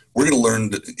well. We're going to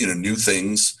learn new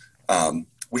things.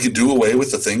 We can do away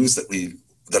with the things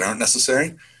that aren't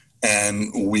necessary,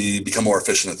 and we become more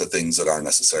efficient at the things that are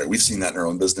necessary. We've seen that in our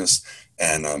own business,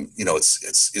 and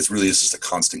it's really just a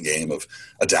constant game of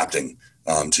adapting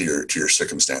to your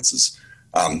circumstances.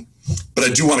 But I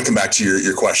do want to come back to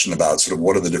your question about sort of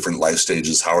what are the different life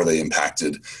stages, how are they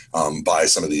impacted by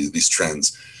some of these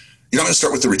trends. I'm going to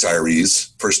start with the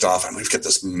retirees first off, and we've got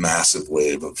this massive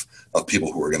wave of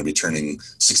people who are going to be turning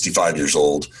 65 years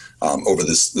old over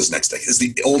this next decade. It's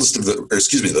the oldest of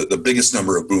the biggest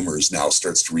number of boomers now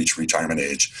starts to reach retirement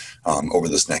age over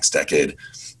this next decade.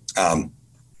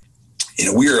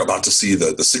 We are about to see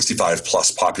the 65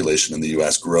 plus population in the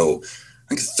U.S. grow,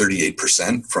 I think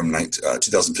 38% from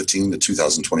 2015 to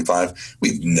 2025.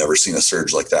 We've never seen a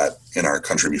surge like that in our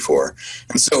country before.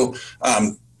 And so,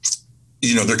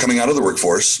 they're coming out of the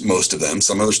workforce, most of them.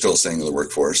 Some are still staying in the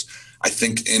workforce. I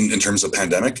think in terms of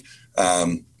pandemic,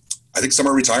 I think some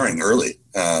are retiring early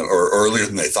or earlier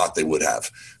than they thought they would have.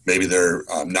 Maybe they're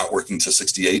not working to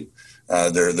 68.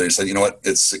 They said,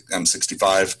 I'm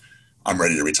 65. I'm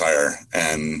ready to retire,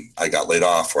 and I got laid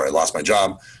off or I lost my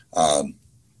job.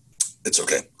 It's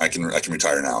okay. I can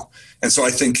retire now. And so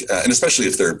I think, and especially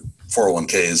if their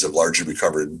 401ks have largely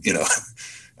recovered,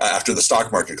 after the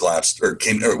stock market collapsed or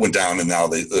went down, and now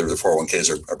the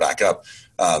 401ks are back up.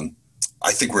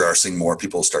 I think we are seeing more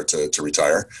people start to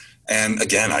retire. And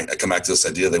again, I come back to this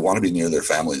idea, they want to be near their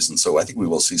families. And so I think we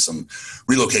will see some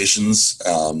relocations,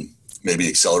 maybe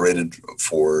accelerated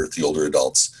for the older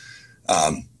adults.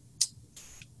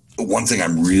 One thing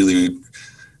I'm really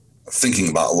thinking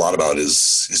a lot about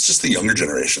is just the younger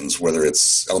generations, whether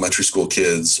it's elementary school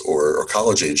kids or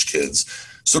college age kids.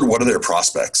 Sort of what are their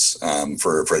prospects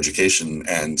for education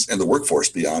and the workforce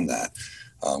beyond that?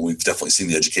 We've definitely seen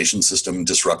the education system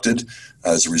disrupted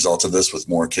as a result of this, with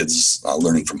more kids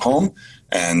learning from home,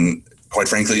 and quite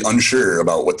frankly, unsure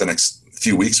about what the next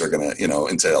few weeks are going to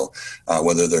entail,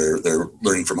 whether they're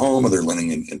learning from home or they're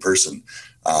learning in person.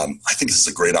 I think this is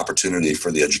a great opportunity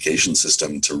for the education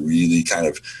system to really kind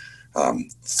of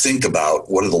think about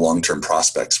what are the long-term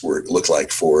prospects look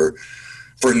like for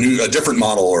a different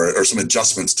model or some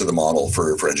adjustments to the model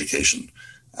for education.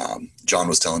 John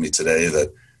was telling me today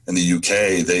that in the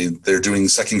UK, they're doing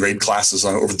second grade classes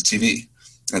over the TV.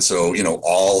 And so,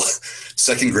 all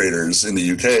second graders in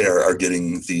the UK are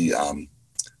getting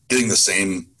the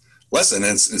same lesson.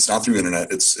 And it's not through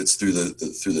internet, it's through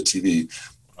the TV.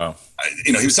 Wow.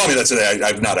 He was telling me that today.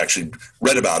 I've not actually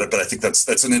read about it, but I think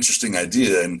that's an interesting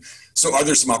idea. And so are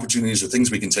there some opportunities or things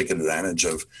we can take advantage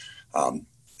of?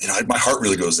 My heart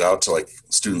really goes out to like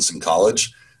students in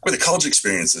college. the college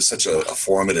experience is such a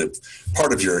formative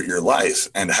part of your life,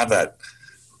 and to have that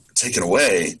taken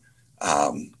away,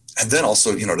 and then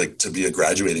also, to be a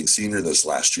graduating senior this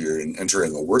last year and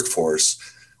entering a workforce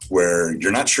where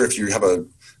you're not sure if you have an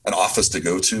office to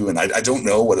go to. And I don't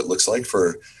know what it looks like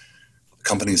for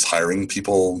companies hiring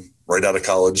people right out of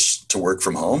college to work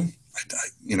from home.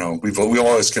 We've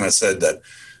always kind of said that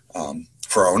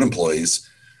for our own employees,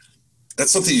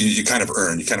 that's something you kind of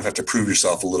earn. You kind of have to prove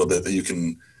yourself a little bit that you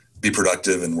can be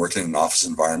productive and work in an office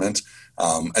environment.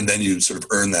 And then you sort of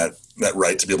earn that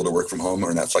right to be able to work from home,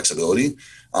 earn that flexibility.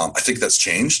 I think that's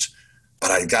changed, but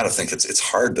I got to think it's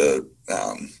hard to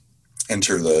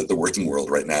enter the working world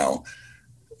right now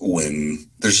when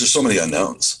there's just so many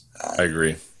unknowns. I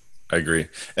agree.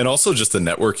 And also just the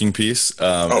networking piece.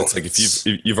 It's like if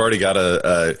you've already got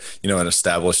an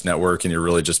established network and you're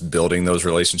really just building those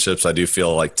relationships, I do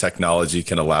feel like technology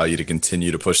can allow you to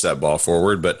continue to push that ball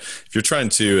forward. But if you're trying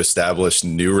to establish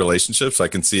new relationships, I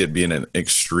can see it being an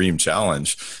extreme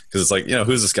challenge, because it's like,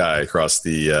 who's this guy across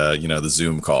the, the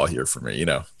Zoom call here for me,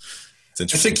 It's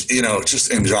interesting. I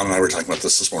think, and John and I were talking about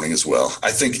this morning as well.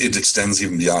 I think it extends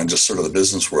even beyond just sort of the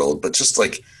business world, but just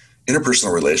like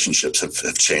interpersonal relationships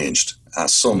have changed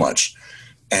so much.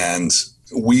 And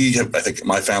I think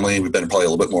my family, we've been probably a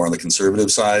little bit more on the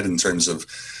conservative side in terms of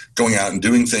going out and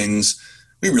doing things.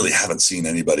 We really haven't seen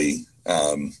anybody.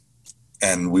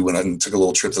 And we went out and took a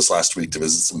little trip this last week to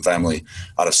visit some family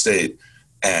out of state.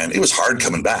 And it was hard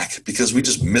coming back because we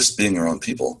just missed being around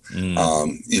people, and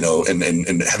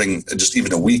having just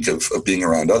even a week of being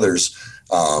around others.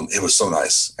 It was so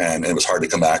nice. And it was hard to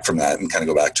come back from that and kind of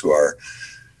go back to our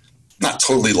not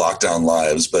totally locked down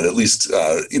lives, but at least,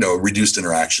 reduced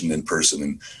interaction in person.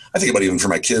 And I think about even for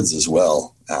my kids as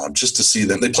well, just to see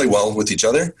them, they play well with each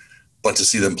other, but to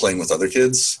see them playing with other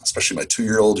kids, especially my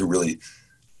 2-year-old, who really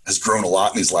has grown a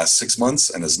lot in these last 6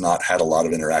 months and has not had a lot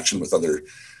of interaction with other,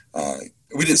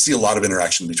 we didn't see a lot of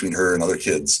interaction between her and other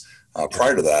kids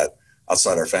prior to that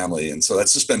outside our family. And so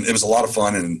that's just it was a lot of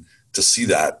fun, and to see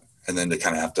that, and then to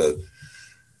kind of have to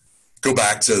go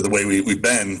back to the way we've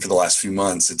been for the last few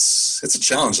months, it's a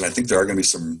challenge. And I think there are going to be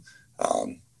some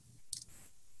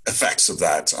effects of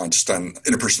that on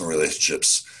interpersonal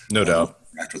relationships. No doubt.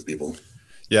 Interact with people.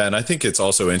 Yeah. And I think it's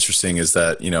also interesting is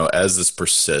that, as this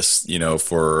persists,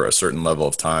 for a certain level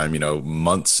of time,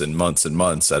 months and months and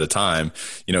months at a time,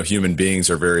 human beings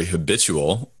are very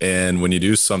habitual. And when you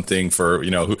do something for,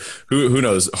 who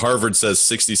knows, Harvard says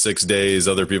 66 days,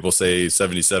 other people say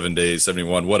 77 days,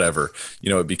 71, whatever,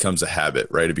 it becomes a habit,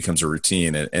 right? It becomes a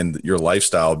routine, and your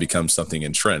lifestyle becomes something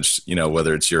entrenched,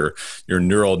 whether it's your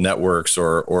neural networks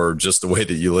or just the way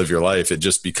that you live your life, it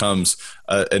just becomes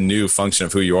a new function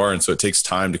of who you are. And so it takes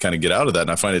time to kind of get out of that. And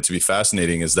I find it to be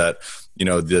fascinating is that,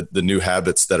 the new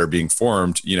habits that are being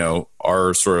formed,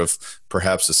 are sort of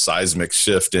perhaps a seismic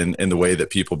shift in the way that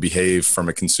people behave from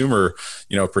a consumer,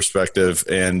 perspective,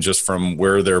 and just from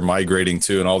where they're migrating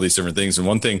to and all these different things. And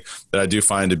one thing that I do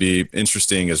find to be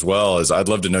interesting as well is I'd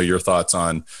love to know your thoughts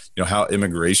on, how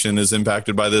immigration is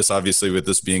impacted by this. Obviously, with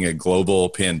this being a global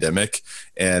pandemic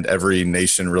and every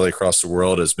nation really across the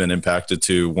world has been impacted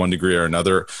to one degree or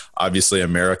another. Obviously,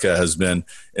 America has been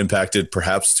impacted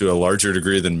perhaps to a larger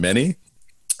degree than many.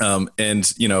 And,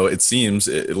 it seems,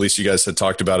 at least you guys had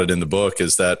talked about it in the book,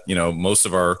 is that,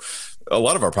 a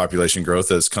lot of our population growth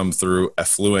has come through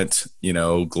affluent,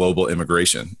 global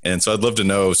immigration. And so I'd love to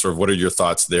know sort of what are your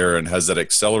thoughts there, and has that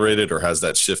accelerated or has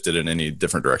that shifted in any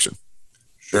different direction?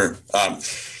 Sure.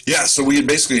 So we had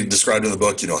basically described in the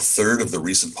book, a third of the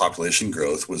recent population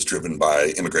growth was driven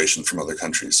by immigration from other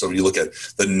countries. So when you look at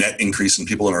the net increase in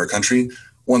people in our country,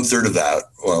 1/3 of that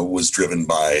was driven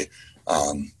by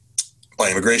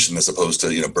immigration, as opposed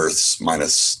to births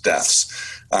minus deaths.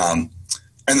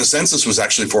 And the census was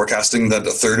actually forecasting that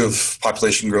 1/3 of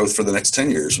population growth for the next 10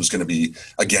 years was going to be,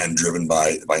 again, driven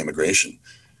by immigration.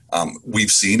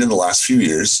 We've seen in the last few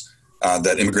years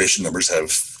that immigration numbers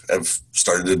have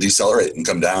started to decelerate and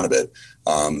come down a bit,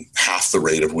 half the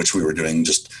rate of which we were doing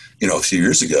just a few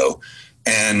years ago.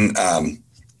 And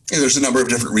there's a number of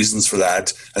different reasons for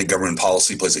that. I think government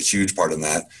policy plays a huge part in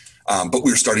that. But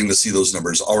we were starting to see those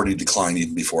numbers already decline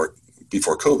even before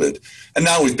COVID. And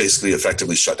now we've basically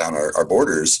effectively shut down our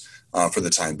borders for the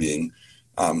time being.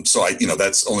 So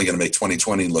that's only going to make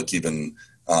 2020 look even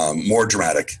more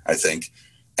dramatic, I think.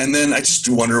 And then I just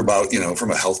do wonder about,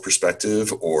 from a health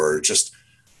perspective, or just,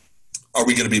 are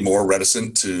we going to be more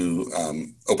reticent to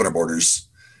open our borders?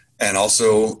 And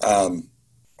also,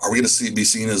 are we going to be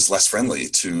seen as less friendly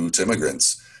to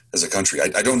immigrants? as a country?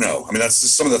 I don't know. I mean, that's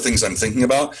just some of the things I'm thinking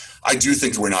about. I do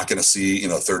think we're not going to see, a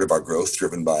third of our growth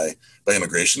driven by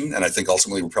immigration. And I think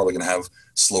ultimately we're probably going to have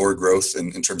slower growth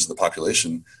in terms of the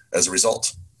population as a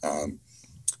result. And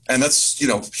that's,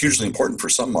 hugely important for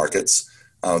some markets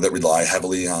that rely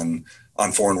heavily on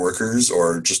foreign workers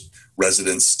or just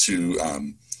residents to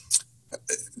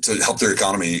help their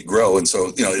economy grow. And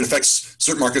so, it affects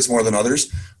certain markets more than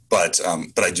others. But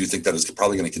I do think that is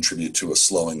probably going to contribute to a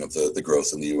slowing of the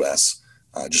growth in the U.S.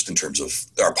 Just in terms of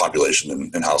our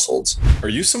population and households. Are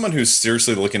you someone who's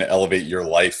seriously looking to elevate your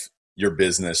life, your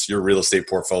business, your real estate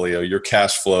portfolio, your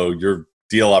cash flow, your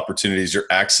deal opportunities, your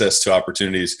access to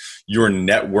opportunities, your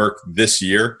network this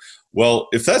year? Well,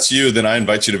 if that's you, then I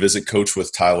invite you to visit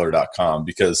coachwithtyler.com,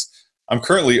 because I'm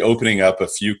currently opening up a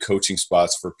few coaching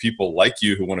spots for people like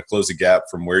you who want to close the gap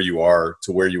from where you are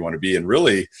to where you want to be, and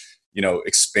really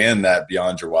expand that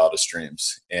beyond your wildest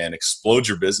dreams and explode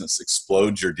your business,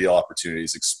 explode your deal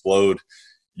opportunities, explode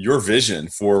your vision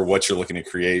for what you're looking to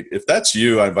create. If that's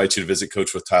you, I invite you to visit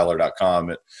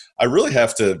coachwithtyler.com. I really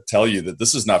have to tell you that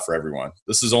this is not for everyone.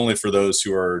 This is only for those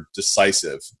who are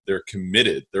decisive. They're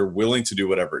committed. They're willing to do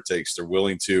whatever it takes. They're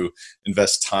willing to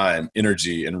invest time,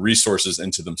 energy, and resources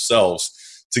into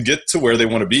themselves to get to where they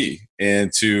want to be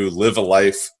and to live a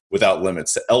life without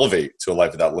limits, to elevate to a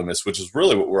life without limits, which is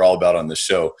really what we're all about on this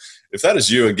show. If that is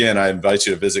you, again, I invite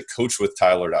you to visit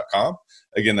coachwithtyler.com.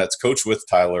 Again, that's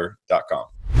coachwithtyler.com.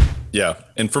 Yeah.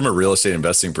 And from a real estate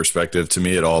investing perspective, to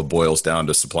me, it all boils down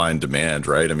to supply and demand,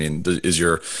 right? I mean, is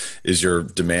your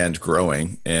demand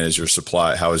growing, and is your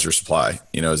supply, how is your supply?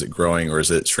 Is it growing, or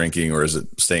is it shrinking, or is it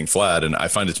staying flat? And I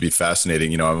find it to be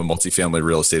fascinating. I'm a multifamily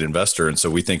real estate investor. And so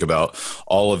we think about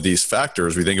all of these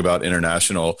factors. We think about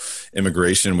international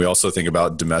immigration. We also think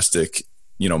about domestic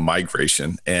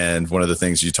migration. And one of the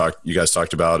things you guys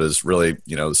talked about is really,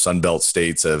 the Sun Belt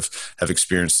states have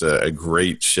experienced a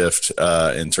great shift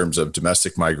in terms of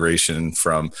domestic migration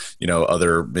from,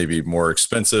 other maybe more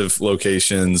expensive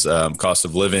locations, cost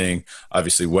of living,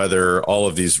 obviously weather, all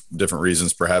of these different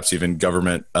reasons, perhaps even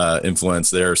government influence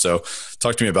there. So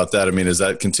talk to me about that. I mean, is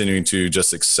that continuing to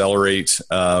just accelerate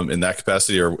in that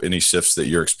capacity, or any shifts that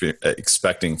you're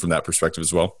expecting from that perspective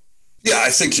as well? Yeah,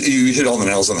 I think you hit all the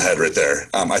nails on the head right there.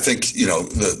 I think,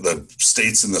 the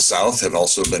states in the South have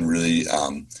also been really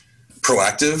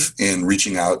proactive in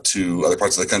reaching out to other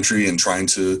parts of the country and trying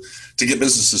to get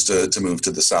businesses to move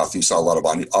to the South. You saw a lot of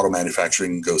auto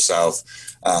manufacturing go south.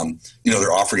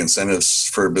 They're offering incentives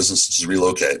for businesses to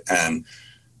relocate, and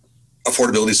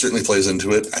affordability certainly plays into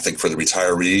it. I think for the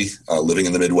retiree living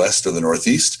in the Midwest or the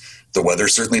Northeast, the weather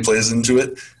certainly plays into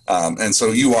it. And so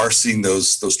you are seeing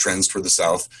those trends for the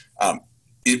South.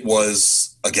 It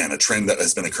was, again, a trend that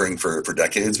has been occurring for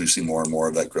decades. We've seen more and more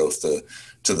of that growth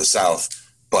to the South.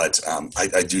 But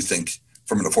I do think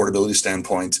from an affordability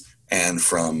standpoint, and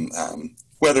from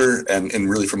weather, and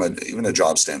really from even a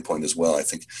job standpoint as well, I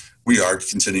think we are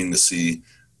continuing to see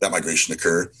that migration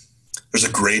occur. There's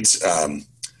a great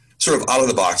sort of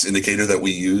out-of-the-box indicator that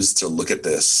we use to look at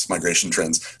this migration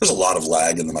trends. There's a lot of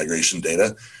lag in the migration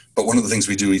data, but one of the things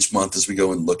we do each month is we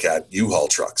go and look at U-Haul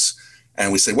trucks,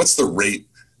 and we say, what's the rate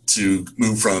to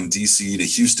move from DC to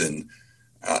Houston,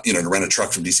 to rent a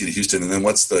truck from DC to Houston, and then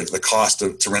what's the cost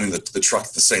to renting the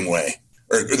truck the same way,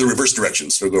 or the reverse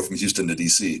direction, so go from Houston to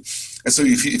DC. And so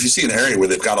if you see an area where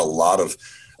they've got a lot of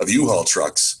U-Haul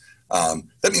trucks,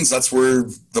 that means that's where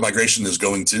the migration is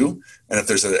going to. And if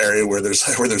there's an area where there's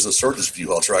a shortage of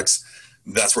U-Haul trucks,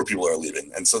 that's where people are leaving.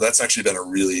 And so that's actually been a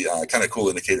really kind of cool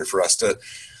indicator for us to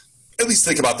at least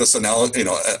think about this analogy,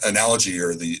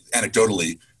 or the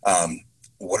anecdotally.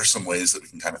 What are some ways that we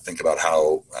can kind of think about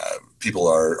how people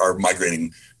are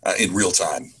migrating in real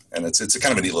time? And it's a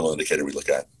kind of a neat little indicator we look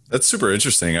at. That's super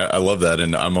interesting. I love that.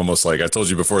 And I'm almost like, I told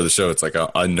you before the show, it's like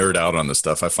I nerd out on this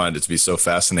stuff. I find it to be so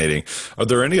fascinating. Are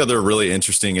there any other really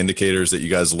interesting indicators that you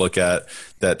guys look at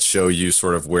that show you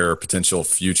sort of where potential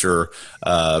future,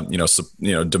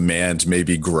 demand may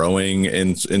be growing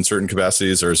in certain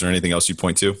capacities, or is there anything else you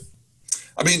point to?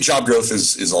 I mean, job growth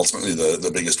is ultimately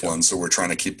the biggest one. So we're trying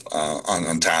to keep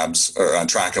on tabs, or on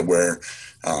track of where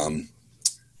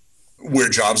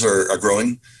jobs are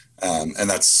growing. And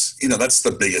that's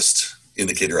the biggest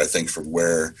indicator, I think, for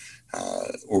where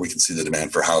we can see the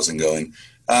demand for housing going.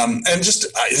 And I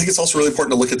think it's also really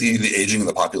important to look at the aging of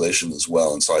the population as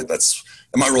well. And so in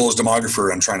my role as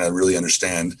demographer, I'm trying to really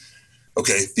understand,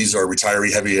 okay, these are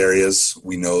retiree heavy areas.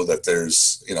 We know that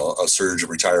there's, a surge of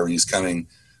retirees coming.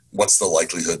 What's the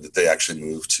likelihood that they actually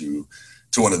move to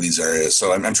one of these areas?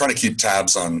 So I'm trying to keep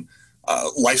tabs on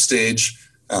life stage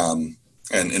and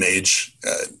age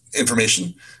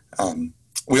information.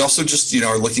 We also just,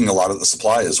 are looking a lot at the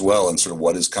supply as well and sort of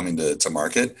what is coming to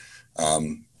market.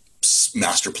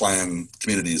 Master plan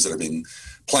communities that are being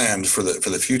planned for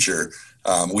the future.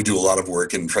 We do a lot of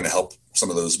work in trying to help some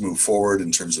of those move forward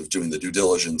in terms of doing the due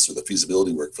diligence or the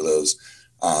feasibility work for those.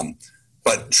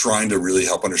 But trying to really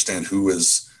help understand who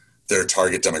is their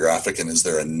target demographic and is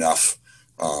there enough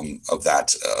of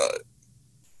that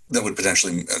that would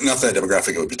potentially, enough that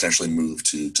demographic that would potentially move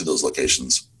to those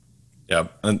locations. Yeah,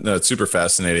 that's super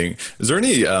fascinating. Is there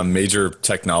any major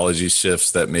technology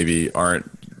shifts that maybe aren't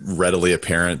readily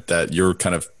apparent that you're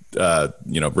kind of,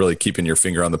 really keeping your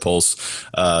finger on the pulse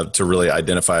to really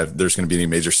identify if there's going to be any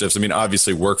major shifts? I mean,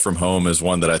 obviously work from home is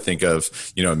one that I think of,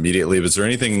 immediately. But is there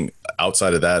anything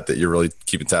outside of that you're really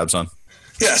keeping tabs on?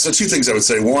 Yeah, so two things I would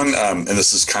say. One, and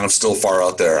this is kind of still far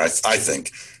out there, I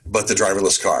think, but the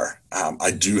driverless car.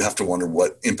 I do have to wonder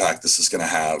what impact this is going to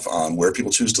have on where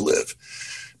people choose to live.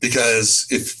 Because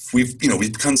if we've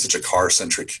become such a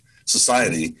car-centric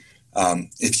society,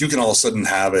 if you can all of a sudden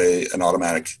have an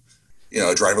automatic,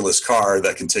 a driverless car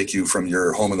that can take you from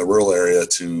your home in the rural area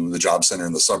to the job center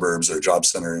in the suburbs or job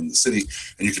center in the city,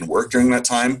 and you can work during that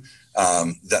time,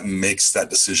 that makes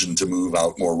that decision to move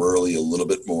out more rurally a little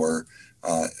bit more,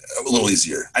 a little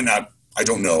easier. I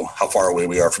don't know how far away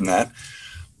we are from that.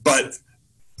 But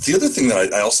the other thing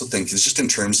that I also think is just in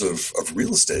terms of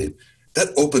real estate, that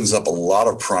opens up a lot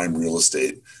of prime real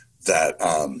estate that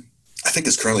I think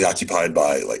is currently occupied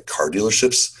by like car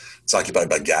dealerships. It's occupied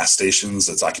by gas stations.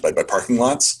 It's occupied by parking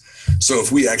lots. So if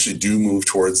we actually do move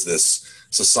towards this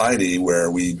society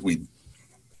where we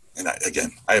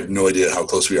I have no idea how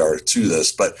close we are to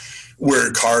this, but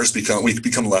where we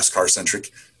become less car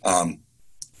centric,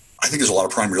 I think there's a lot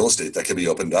of prime real estate that can be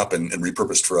opened up and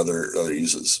repurposed for other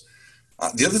uses.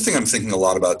 The other thing I'm thinking a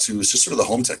lot about too is just sort of the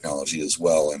home technology as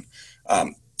well. And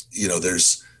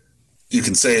you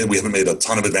can say we haven't made a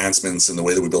ton of advancements in the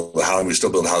way that we build a house. We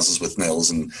still build houses with nails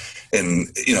and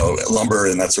lumber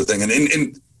and that sort of thing.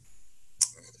 And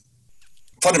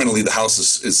fundamentally, the house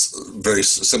is very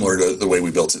similar to the way we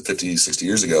built it 50, 60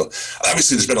 years ago.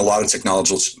 Obviously, there's been a lot of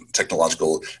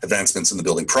technological advancements in the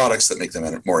building products that make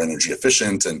them more energy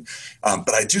efficient.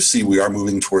 But I do see we are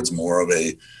moving towards more of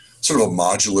a sort of a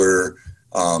modular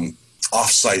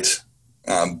off-site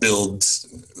build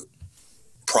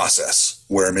process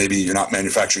where maybe you're not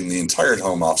manufacturing the entire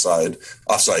home off-site,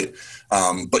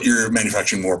 but you're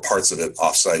manufacturing more parts of it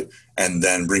off-site and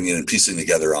then bringing it and piecing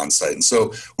together on-site. And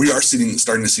so we are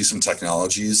starting to see some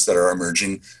technologies that are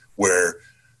emerging where,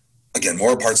 again,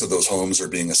 more parts of those homes are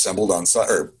being assembled on-site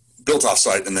or built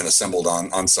off-site and then assembled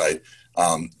on-site,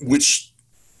 which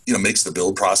makes the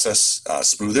build process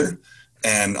smoother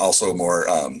and also more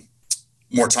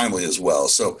timely as well.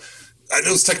 So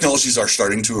those technologies are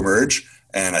starting to emerge,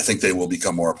 and I think they will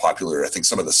become more popular. I think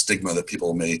some of the stigma that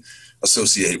people may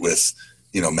associate with,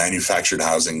 manufactured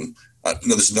housing.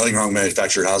 There's nothing wrong with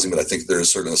manufactured housing, but I think there's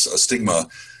sort of a stigma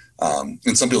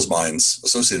in some people's minds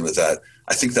associated with that.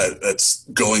 I think that's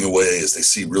going away as they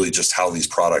see really just how these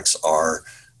products are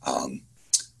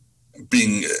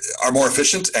more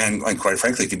efficient and quite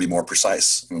frankly can be more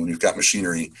precise. I mean, when you've got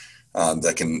machinery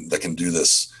that can do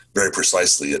this very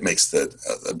precisely, it makes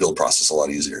the build process a lot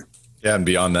easier. Yeah. And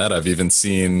beyond that, I've even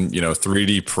seen,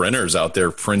 3D printers out there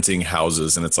printing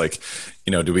houses. And it's like,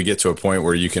 do we get to a point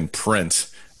where you can print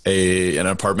an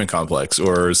apartment complex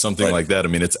or something like that? I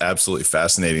mean, it's absolutely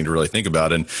fascinating to really think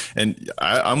about. And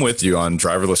I'm with you on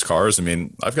driverless cars. I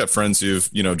mean, I've got friends who've,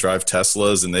 drive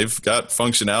Teslas and they've got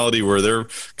functionality where they're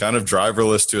kind of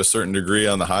driverless to a certain degree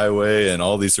on the highway and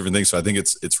all these different things. So I think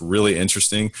it's really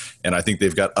interesting. And I think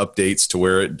they've got updates to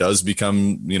where it does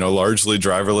become, largely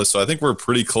driverless. So I think we're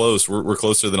pretty close. We're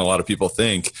closer than a lot of people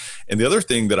think. And the other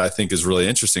thing that I think is really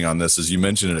interesting on this is you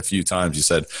mentioned it a few times. You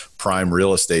said prime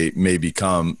real estate may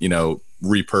become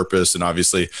repurposed. And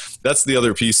obviously that's the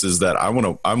other pieces that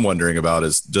I'm wondering about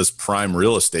is, does prime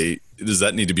real estate, does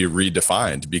that need to be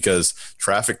redefined? Because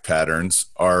traffic patterns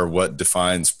are what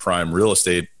defines prime real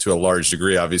estate to a large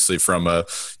degree, obviously from a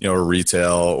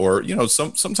retail or,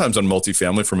 sometimes on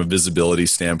multifamily from a visibility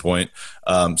standpoint.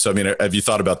 So, I mean, have you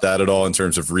thought about that at all in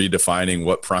terms of redefining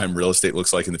what prime real estate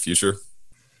looks like in the future?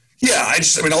 Yeah,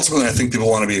 ultimately, I think people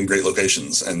want to be in great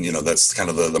locations. And, that's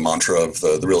kind of the mantra of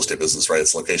the real estate business, right?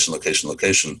 It's location, location,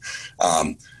 location.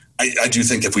 I do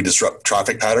think if we disrupt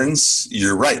traffic patterns,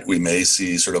 you're right. We may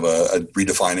see sort of a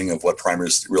redefining of what prime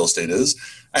real estate is.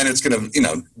 And it's going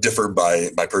to, differ by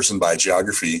person, by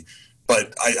geography.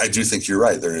 But I do think you're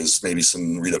right. There is maybe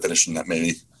some redefinition that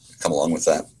may come along with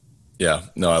that. Yeah,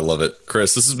 no, I love it.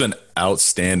 Chris, this has been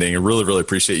outstanding. I really, really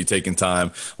appreciate you taking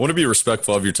time. I want to be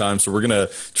respectful of your time. So we're going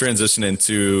to transition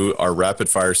into our rapid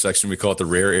fire section. We call it the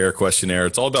Rare Air Questionnaire.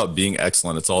 It's all about being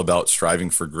excellent. It's all about striving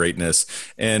for greatness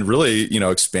and really,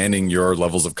 expanding your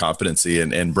levels of competency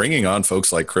and bringing on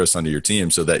folks like Chris onto your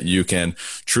team so that you can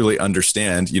truly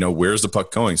understand, where's the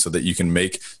puck going so that you can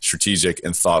make strategic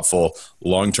and thoughtful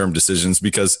long-term decisions,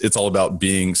 because it's all about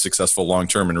being successful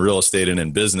long-term in real estate and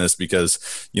in business, because,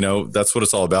 that's what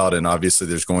it's all about. And obviously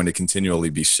there's going to continually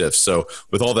be shifts. So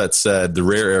with all that said, the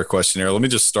Rare Air Questionnaire, let me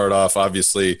just start off,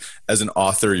 obviously, as an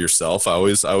author yourself, I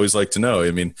always like to know,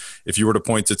 if you were to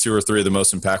point to 2 or 3 of the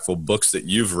most impactful books that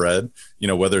you've read,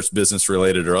 whether it's business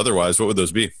related or otherwise, what would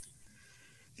those be?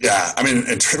 Yeah,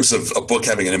 in terms of a book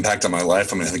having an impact on my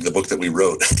life, I think the book that we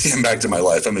wrote impacted my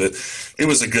life. It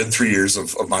was a good 3 years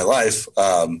of my life.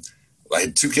 I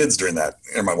had 2 kids during that,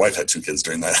 and my wife had 2 kids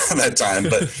during that time.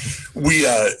 But we,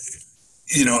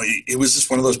 it was just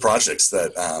one of those projects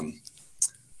that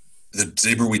the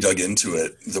deeper we dug into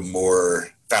it, the more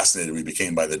fascinated we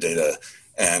became by the data.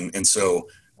 And so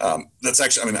that's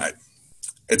actually,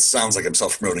 it sounds like I'm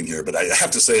self-promoting here, but I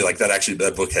have to say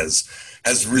that book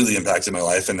has really impacted my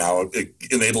life. And now it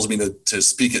enables me to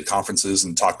speak at conferences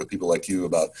and talk with people like you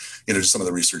about, just some of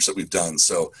the research that we've done.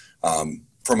 So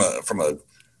from a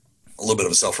little bit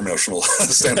of a self-promotional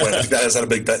standpoint, I think that has had a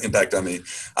big impact on me.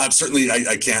 Certainly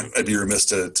I'd be remiss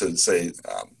to say,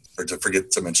 or to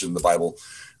forget to mention the Bible.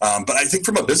 But I think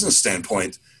from a business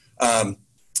standpoint, or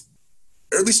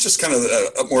at least just kind of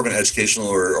a more of an educational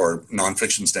or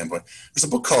nonfiction standpoint, there's a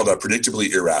book called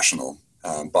Predictably Irrational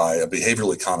by a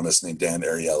behavioral economist named Dan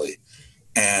Ariely.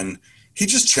 And he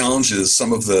just challenges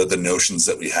some of the notions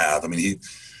that we have.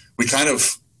 We kind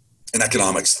of, in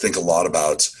economics, think a lot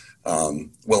about,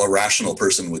 a rational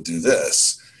person would do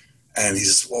this. And he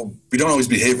says, well, we don't always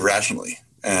behave rationally.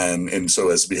 And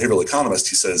so as a behavioral economist,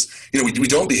 he says, we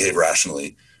don't behave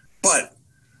rationally, but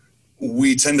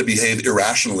we tend to behave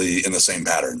irrationally in the same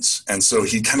patterns. And so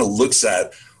he kind of looks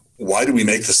at, why do we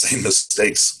make the same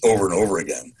mistakes over and over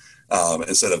again,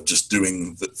 instead of just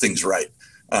doing the things right?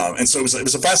 And so it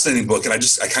was a fascinating book. And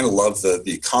I kind of love the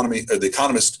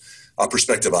economist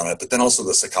perspective on it, but then also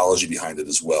the psychology behind it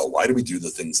as well. Why do we do the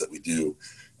things that we do?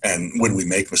 And when we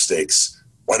make mistakes,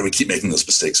 why do we keep making those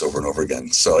mistakes over and over again?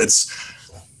 So it's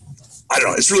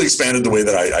really expanded the way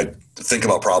that I think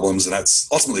about problems. And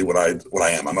that's ultimately what I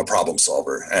am. I'm a problem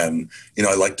solver. And,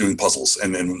 I like doing puzzles.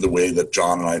 And the way that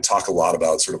John and I talk a lot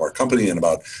about sort of our company and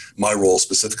about my role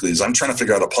specifically is I'm trying to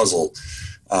figure out a puzzle.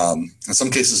 In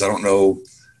some cases, I don't know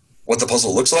what the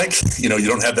puzzle looks like. You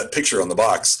don't have that picture on the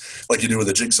box like you do with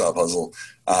a jigsaw puzzle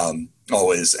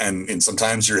always. And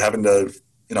sometimes you're having to,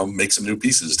 make some new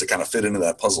pieces to kind of fit into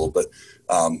that puzzle. But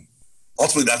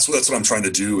ultimately, that's what I'm trying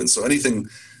to do. And so anything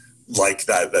like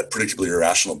that Predictably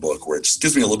Irrational book, where it just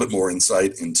gives me a little bit more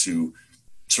insight into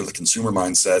sort of the consumer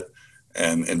mindset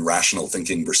and rational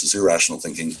thinking versus irrational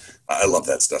thinking, I love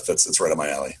that stuff. It's right up my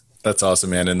alley. That's awesome,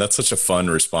 man. And that's such a fun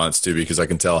response too, because I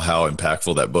can tell how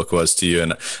impactful that book was to you.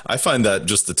 And I find that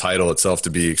just the title itself to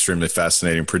be extremely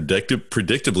fascinating,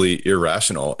 predictably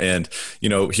irrational. And,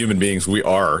 human beings, we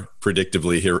are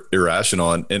predictably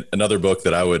irrational. And another book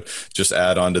that I would just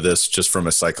add onto this, just from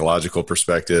a psychological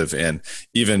perspective, and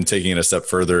even taking it a step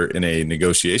further in a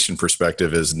negotiation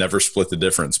perspective, is Never Split the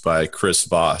Difference by Chris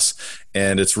Voss.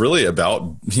 And it's really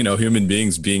about, human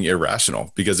beings being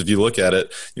irrational, because if you look at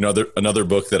it, another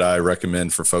book that I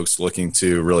recommend for folks looking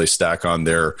to really stack on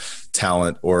their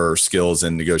talent or skills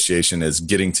in negotiation is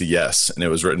Getting to Yes. And it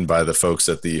was written by the folks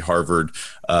at the Harvard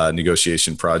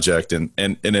Negotiation Project. And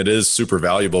it is super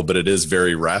valuable, but it is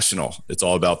very rational. It's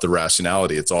all about the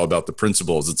rationality. It's all about the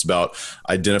principles. It's about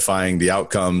identifying the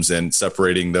outcomes and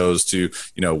separating those to,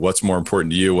 what's more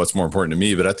important to you, what's more important to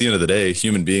me. But at the end of the day,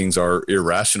 human beings are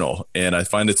irrational. And I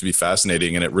find it to be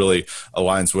fascinating. And it really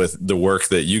aligns with the work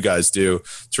that you guys do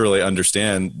to really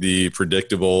understand the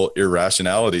predictable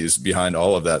irrationalities behind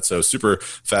all of that. So super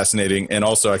fascinating. And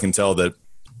also I can tell that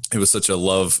it was such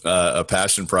a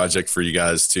passion project for you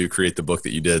guys to create the book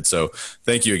that you did. So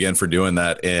thank you again for doing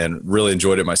that, and really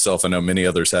enjoyed it myself. I know many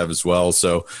others have as well.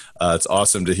 So it's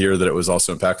awesome to hear that it was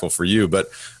also impactful for you. But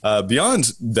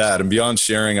beyond that, and beyond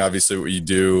sharing, obviously, what you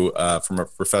do from a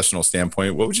professional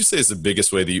standpoint, what would you say is the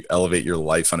biggest way that you elevate your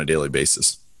life on a daily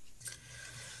basis?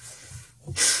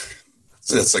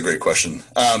 That's a great question.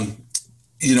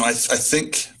 I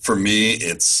think for me,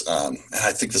 it's, and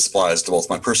I think this applies to both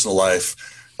my personal life.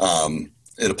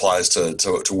 It applies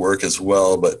to work as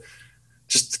well, but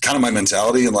just kind of my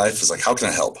mentality in life is like, how can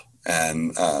I help?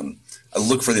 And I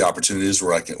look for the opportunities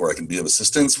where I can be of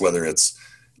assistance, whether it's,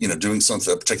 doing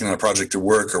something, taking on a project at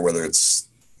work, or whether it's,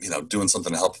 doing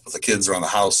something to help with the kids around the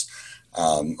house,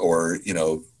 or,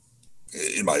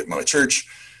 in my church,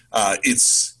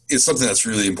 it's something that's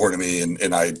really important to me.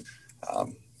 And I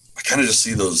kind of just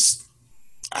see those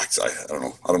acts. I don't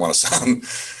know. I don't want to sound,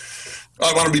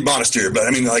 I want to be modest here, but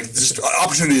I mean, like, just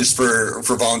opportunities for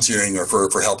volunteering or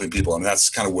for helping people. And that's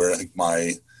kind of where I think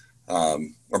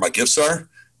where my gifts are.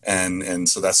 And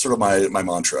so that's sort of my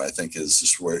mantra, I think, is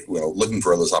just where, looking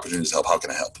for those opportunities to help. How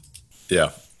can I help?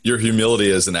 Yeah. Your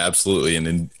humility is an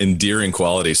endearing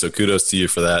quality. So kudos to you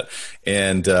for that.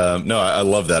 And no, I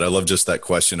love that. I love just that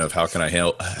question of how can I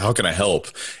help? How can I help?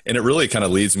 And it really kind of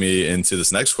leads me into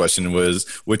this next question,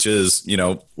 which is,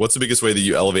 what's the biggest way that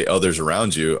you elevate others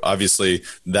around you? Obviously,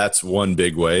 that's one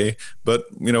big way. But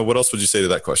what else would you say to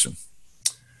that question?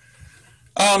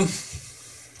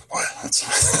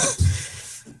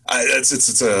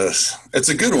 It's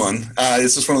a good one.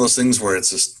 It's just one of those things where it's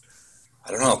just, I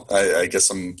don't know. I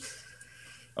guess I'm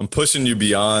pushing you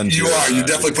beyond. You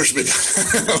definitely pushing me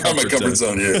out of my comfort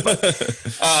zone here. But,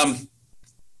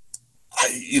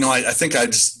 I think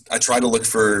I try to look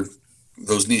for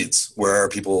those needs. Where are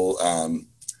people,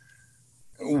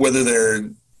 whether they're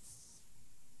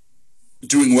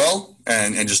doing well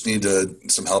and just need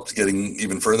some help to getting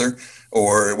even further,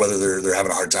 or whether they're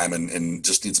having a hard time and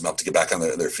just need some help to get back on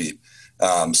their feet.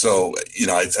 I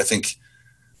think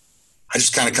I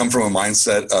just kind of come from a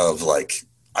mindset of like,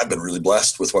 I've been really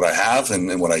blessed with what I have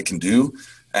and what I can do,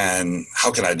 and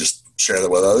how can I just share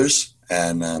that with others?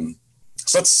 And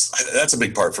so that's a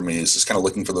big part for me, is just kind of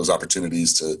looking for those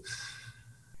opportunities to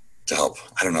help.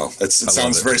 I don't know. It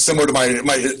sounds very similar to my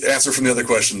answer from the other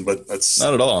question, but that's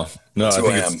not at all. No,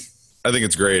 I think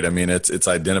it's great. I mean, it's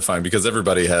identifying, because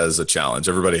everybody has a challenge.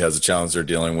 Everybody has a challenge they're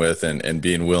dealing with, and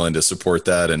being willing to support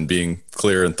that and being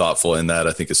clear and thoughtful in that,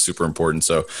 I think, is super important.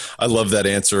 So I love that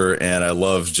answer, and I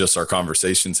love just our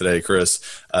conversation today, Chris.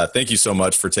 Thank you so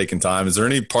much for taking time. Is there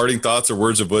any parting thoughts or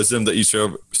words of wisdom that you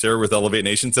share with Elevate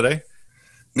Nation today?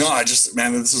 No, this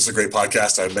is a great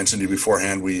podcast. I mentioned you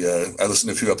beforehand. I listened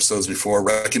to a few episodes before,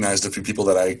 recognized a few people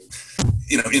that I,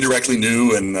 indirectly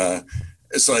knew, and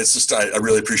so it's just, I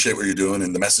really appreciate what you're doing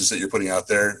and the message that you're putting out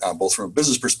there, both from a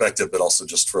business perspective, but also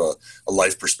just for a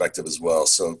life perspective as well.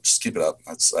 So just keep it up.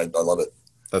 I love it.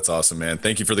 That's awesome, man.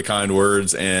 Thank you for the kind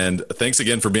words. And thanks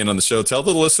again for being on the show. Tell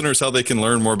the listeners how they can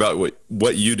learn more about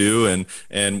what you do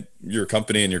and your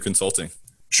company and your consulting.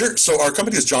 Sure. So our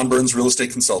company is John Burns Real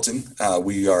Estate Consulting.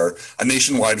 We are a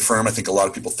nationwide firm. I think a lot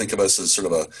of people think of us as sort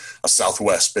of a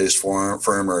Southwest-based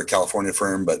firm or a California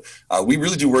firm, but we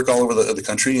really do work all over the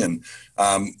country, and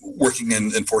working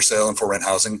in for sale and for rent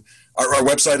housing. Our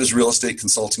website is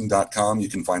realestateconsulting.com. You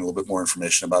can find a little bit more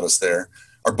information about us there.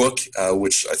 Our book,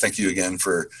 which I thank you again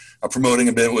for promoting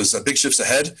a bit, was Big Shifts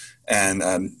Ahead, and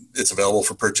it's available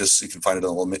for purchase. You can find it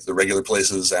on the regular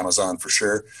places, Amazon for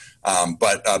sure.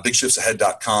 But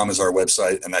bigshiftsahead.com is our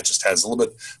website, and that just has a little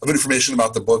bit of information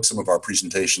about the book, some of our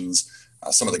presentations,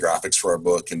 some of the graphics for our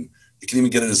book, and you can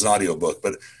even get it as an audio book.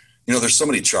 But there's so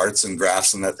many charts and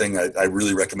graphs in that thing. I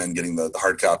really recommend getting the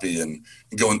hard copy and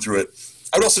going through it.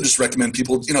 I would also just recommend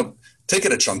people, take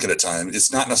it a chunk at a time.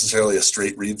 It's not necessarily a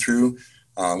straight read through.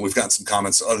 We've gotten some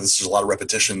comments, there's a lot of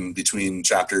repetition between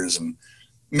chapters, and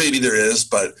maybe there is,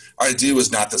 but our idea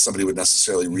was not that somebody would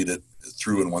necessarily read it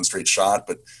through in one straight shot,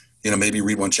 but, maybe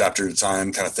read one chapter at a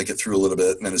time, kind of think it through a little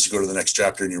bit. And then as you go to the next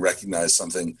chapter and you recognize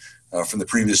something from the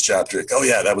previous chapter, oh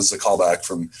yeah, that was a callback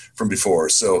from before.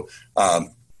 So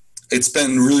it's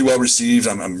been really well received.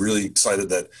 I'm really excited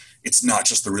that it's not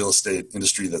just the real estate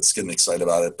industry that's getting excited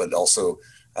about it, but also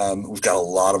we've got a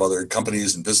lot of other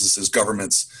companies and businesses,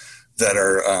 governments that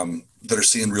are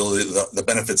seeing really the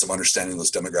benefits of understanding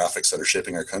those demographics that are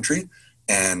shaping our country,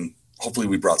 and hopefully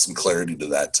we brought some clarity to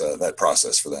that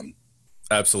process for them.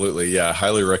 Absolutely. Yeah. I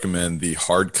highly recommend the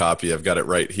hard copy. I've got it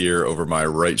right here over my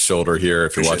right shoulder here,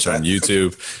 if you're watching on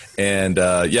YouTube. And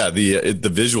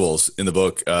the visuals in the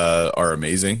book are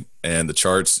amazing. And the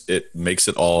charts, it makes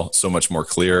it all so much more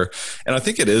clear. And I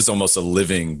think it is almost a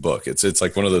living book. It's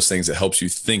like one of those things that helps you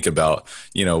think about,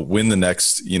 when the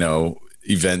next,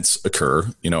 events occur,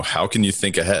 how can you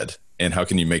think ahead? And how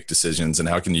can you make decisions, and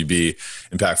how can you be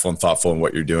impactful and thoughtful in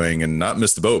what you're doing and not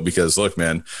miss the boat? Because look,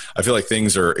 man, I feel like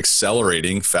things are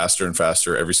accelerating faster and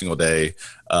faster every single day.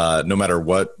 no matter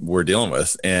what we're dealing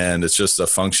with. And it's just a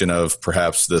function of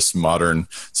perhaps this modern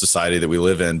society that we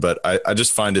live in. But I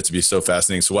just find it to be so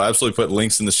fascinating. So we'll absolutely put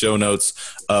links in the show notes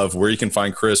of where you can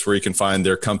find Chris, where you can find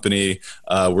their company,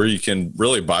 where you can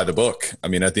really buy the book. I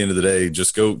mean, at the end of the day,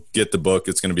 just go get the book.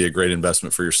 It's going to be a great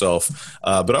investment for yourself.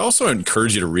 But I also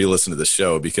encourage you to re-listen to the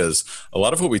show, because a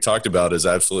lot of what we talked about is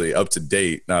absolutely up to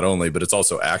date, not only, but it's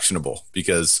also actionable.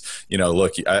 Because,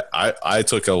 look, I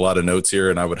took a lot of notes here,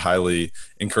 and I would highly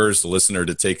encourage the listener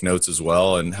to take notes as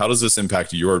well. And how does this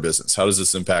impact your business? How does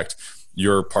this impact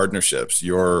your partnerships,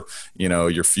 your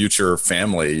future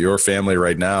family, your family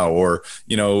right now, or,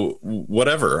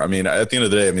 whatever. I mean, at the end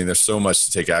of the day, there's so much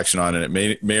to take action on, and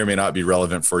it may or may not be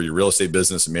relevant for your real estate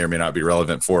business. It may or may not be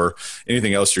relevant for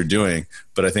anything else you're doing.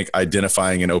 But I think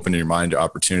identifying and opening your mind to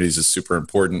opportunities is super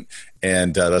important.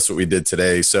 And that's what we did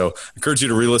today. So I encourage you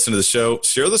to re-listen to the show.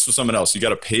 Share this with someone else. You got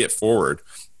to pay it forward.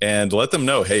 And let them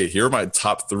know, hey, here are my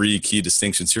top 3 key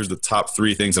distinctions. Here's the top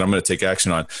 3 things that I'm going to take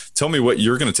action on. Tell me what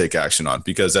you're going to take action on,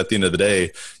 because at the end of the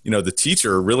day, the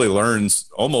teacher really learns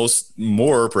almost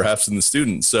more perhaps than the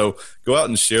student. So go out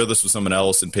and share this with someone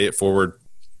else and pay it forward.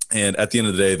 And at the end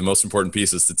of the day, the most important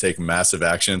piece is to take massive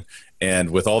action.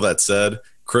 And with all that said,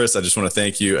 Chris, I just want to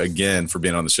thank you again for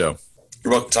being on the show.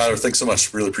 You're welcome, Tyler. Thanks so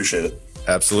much. Really appreciate it.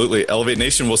 Absolutely. Elevate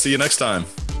Nation, we'll see you next time.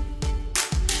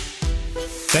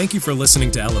 Thank you for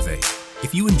listening to Elevate.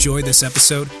 If you enjoyed this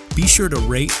episode, be sure to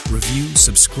rate, review,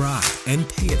 subscribe, and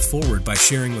pay it forward by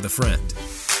sharing with a friend.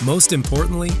 Most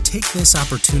importantly, take this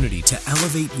opportunity to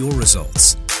elevate your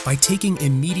results by taking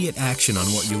immediate action on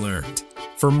what you learned.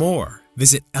 For more,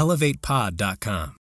 visit elevatepod.com.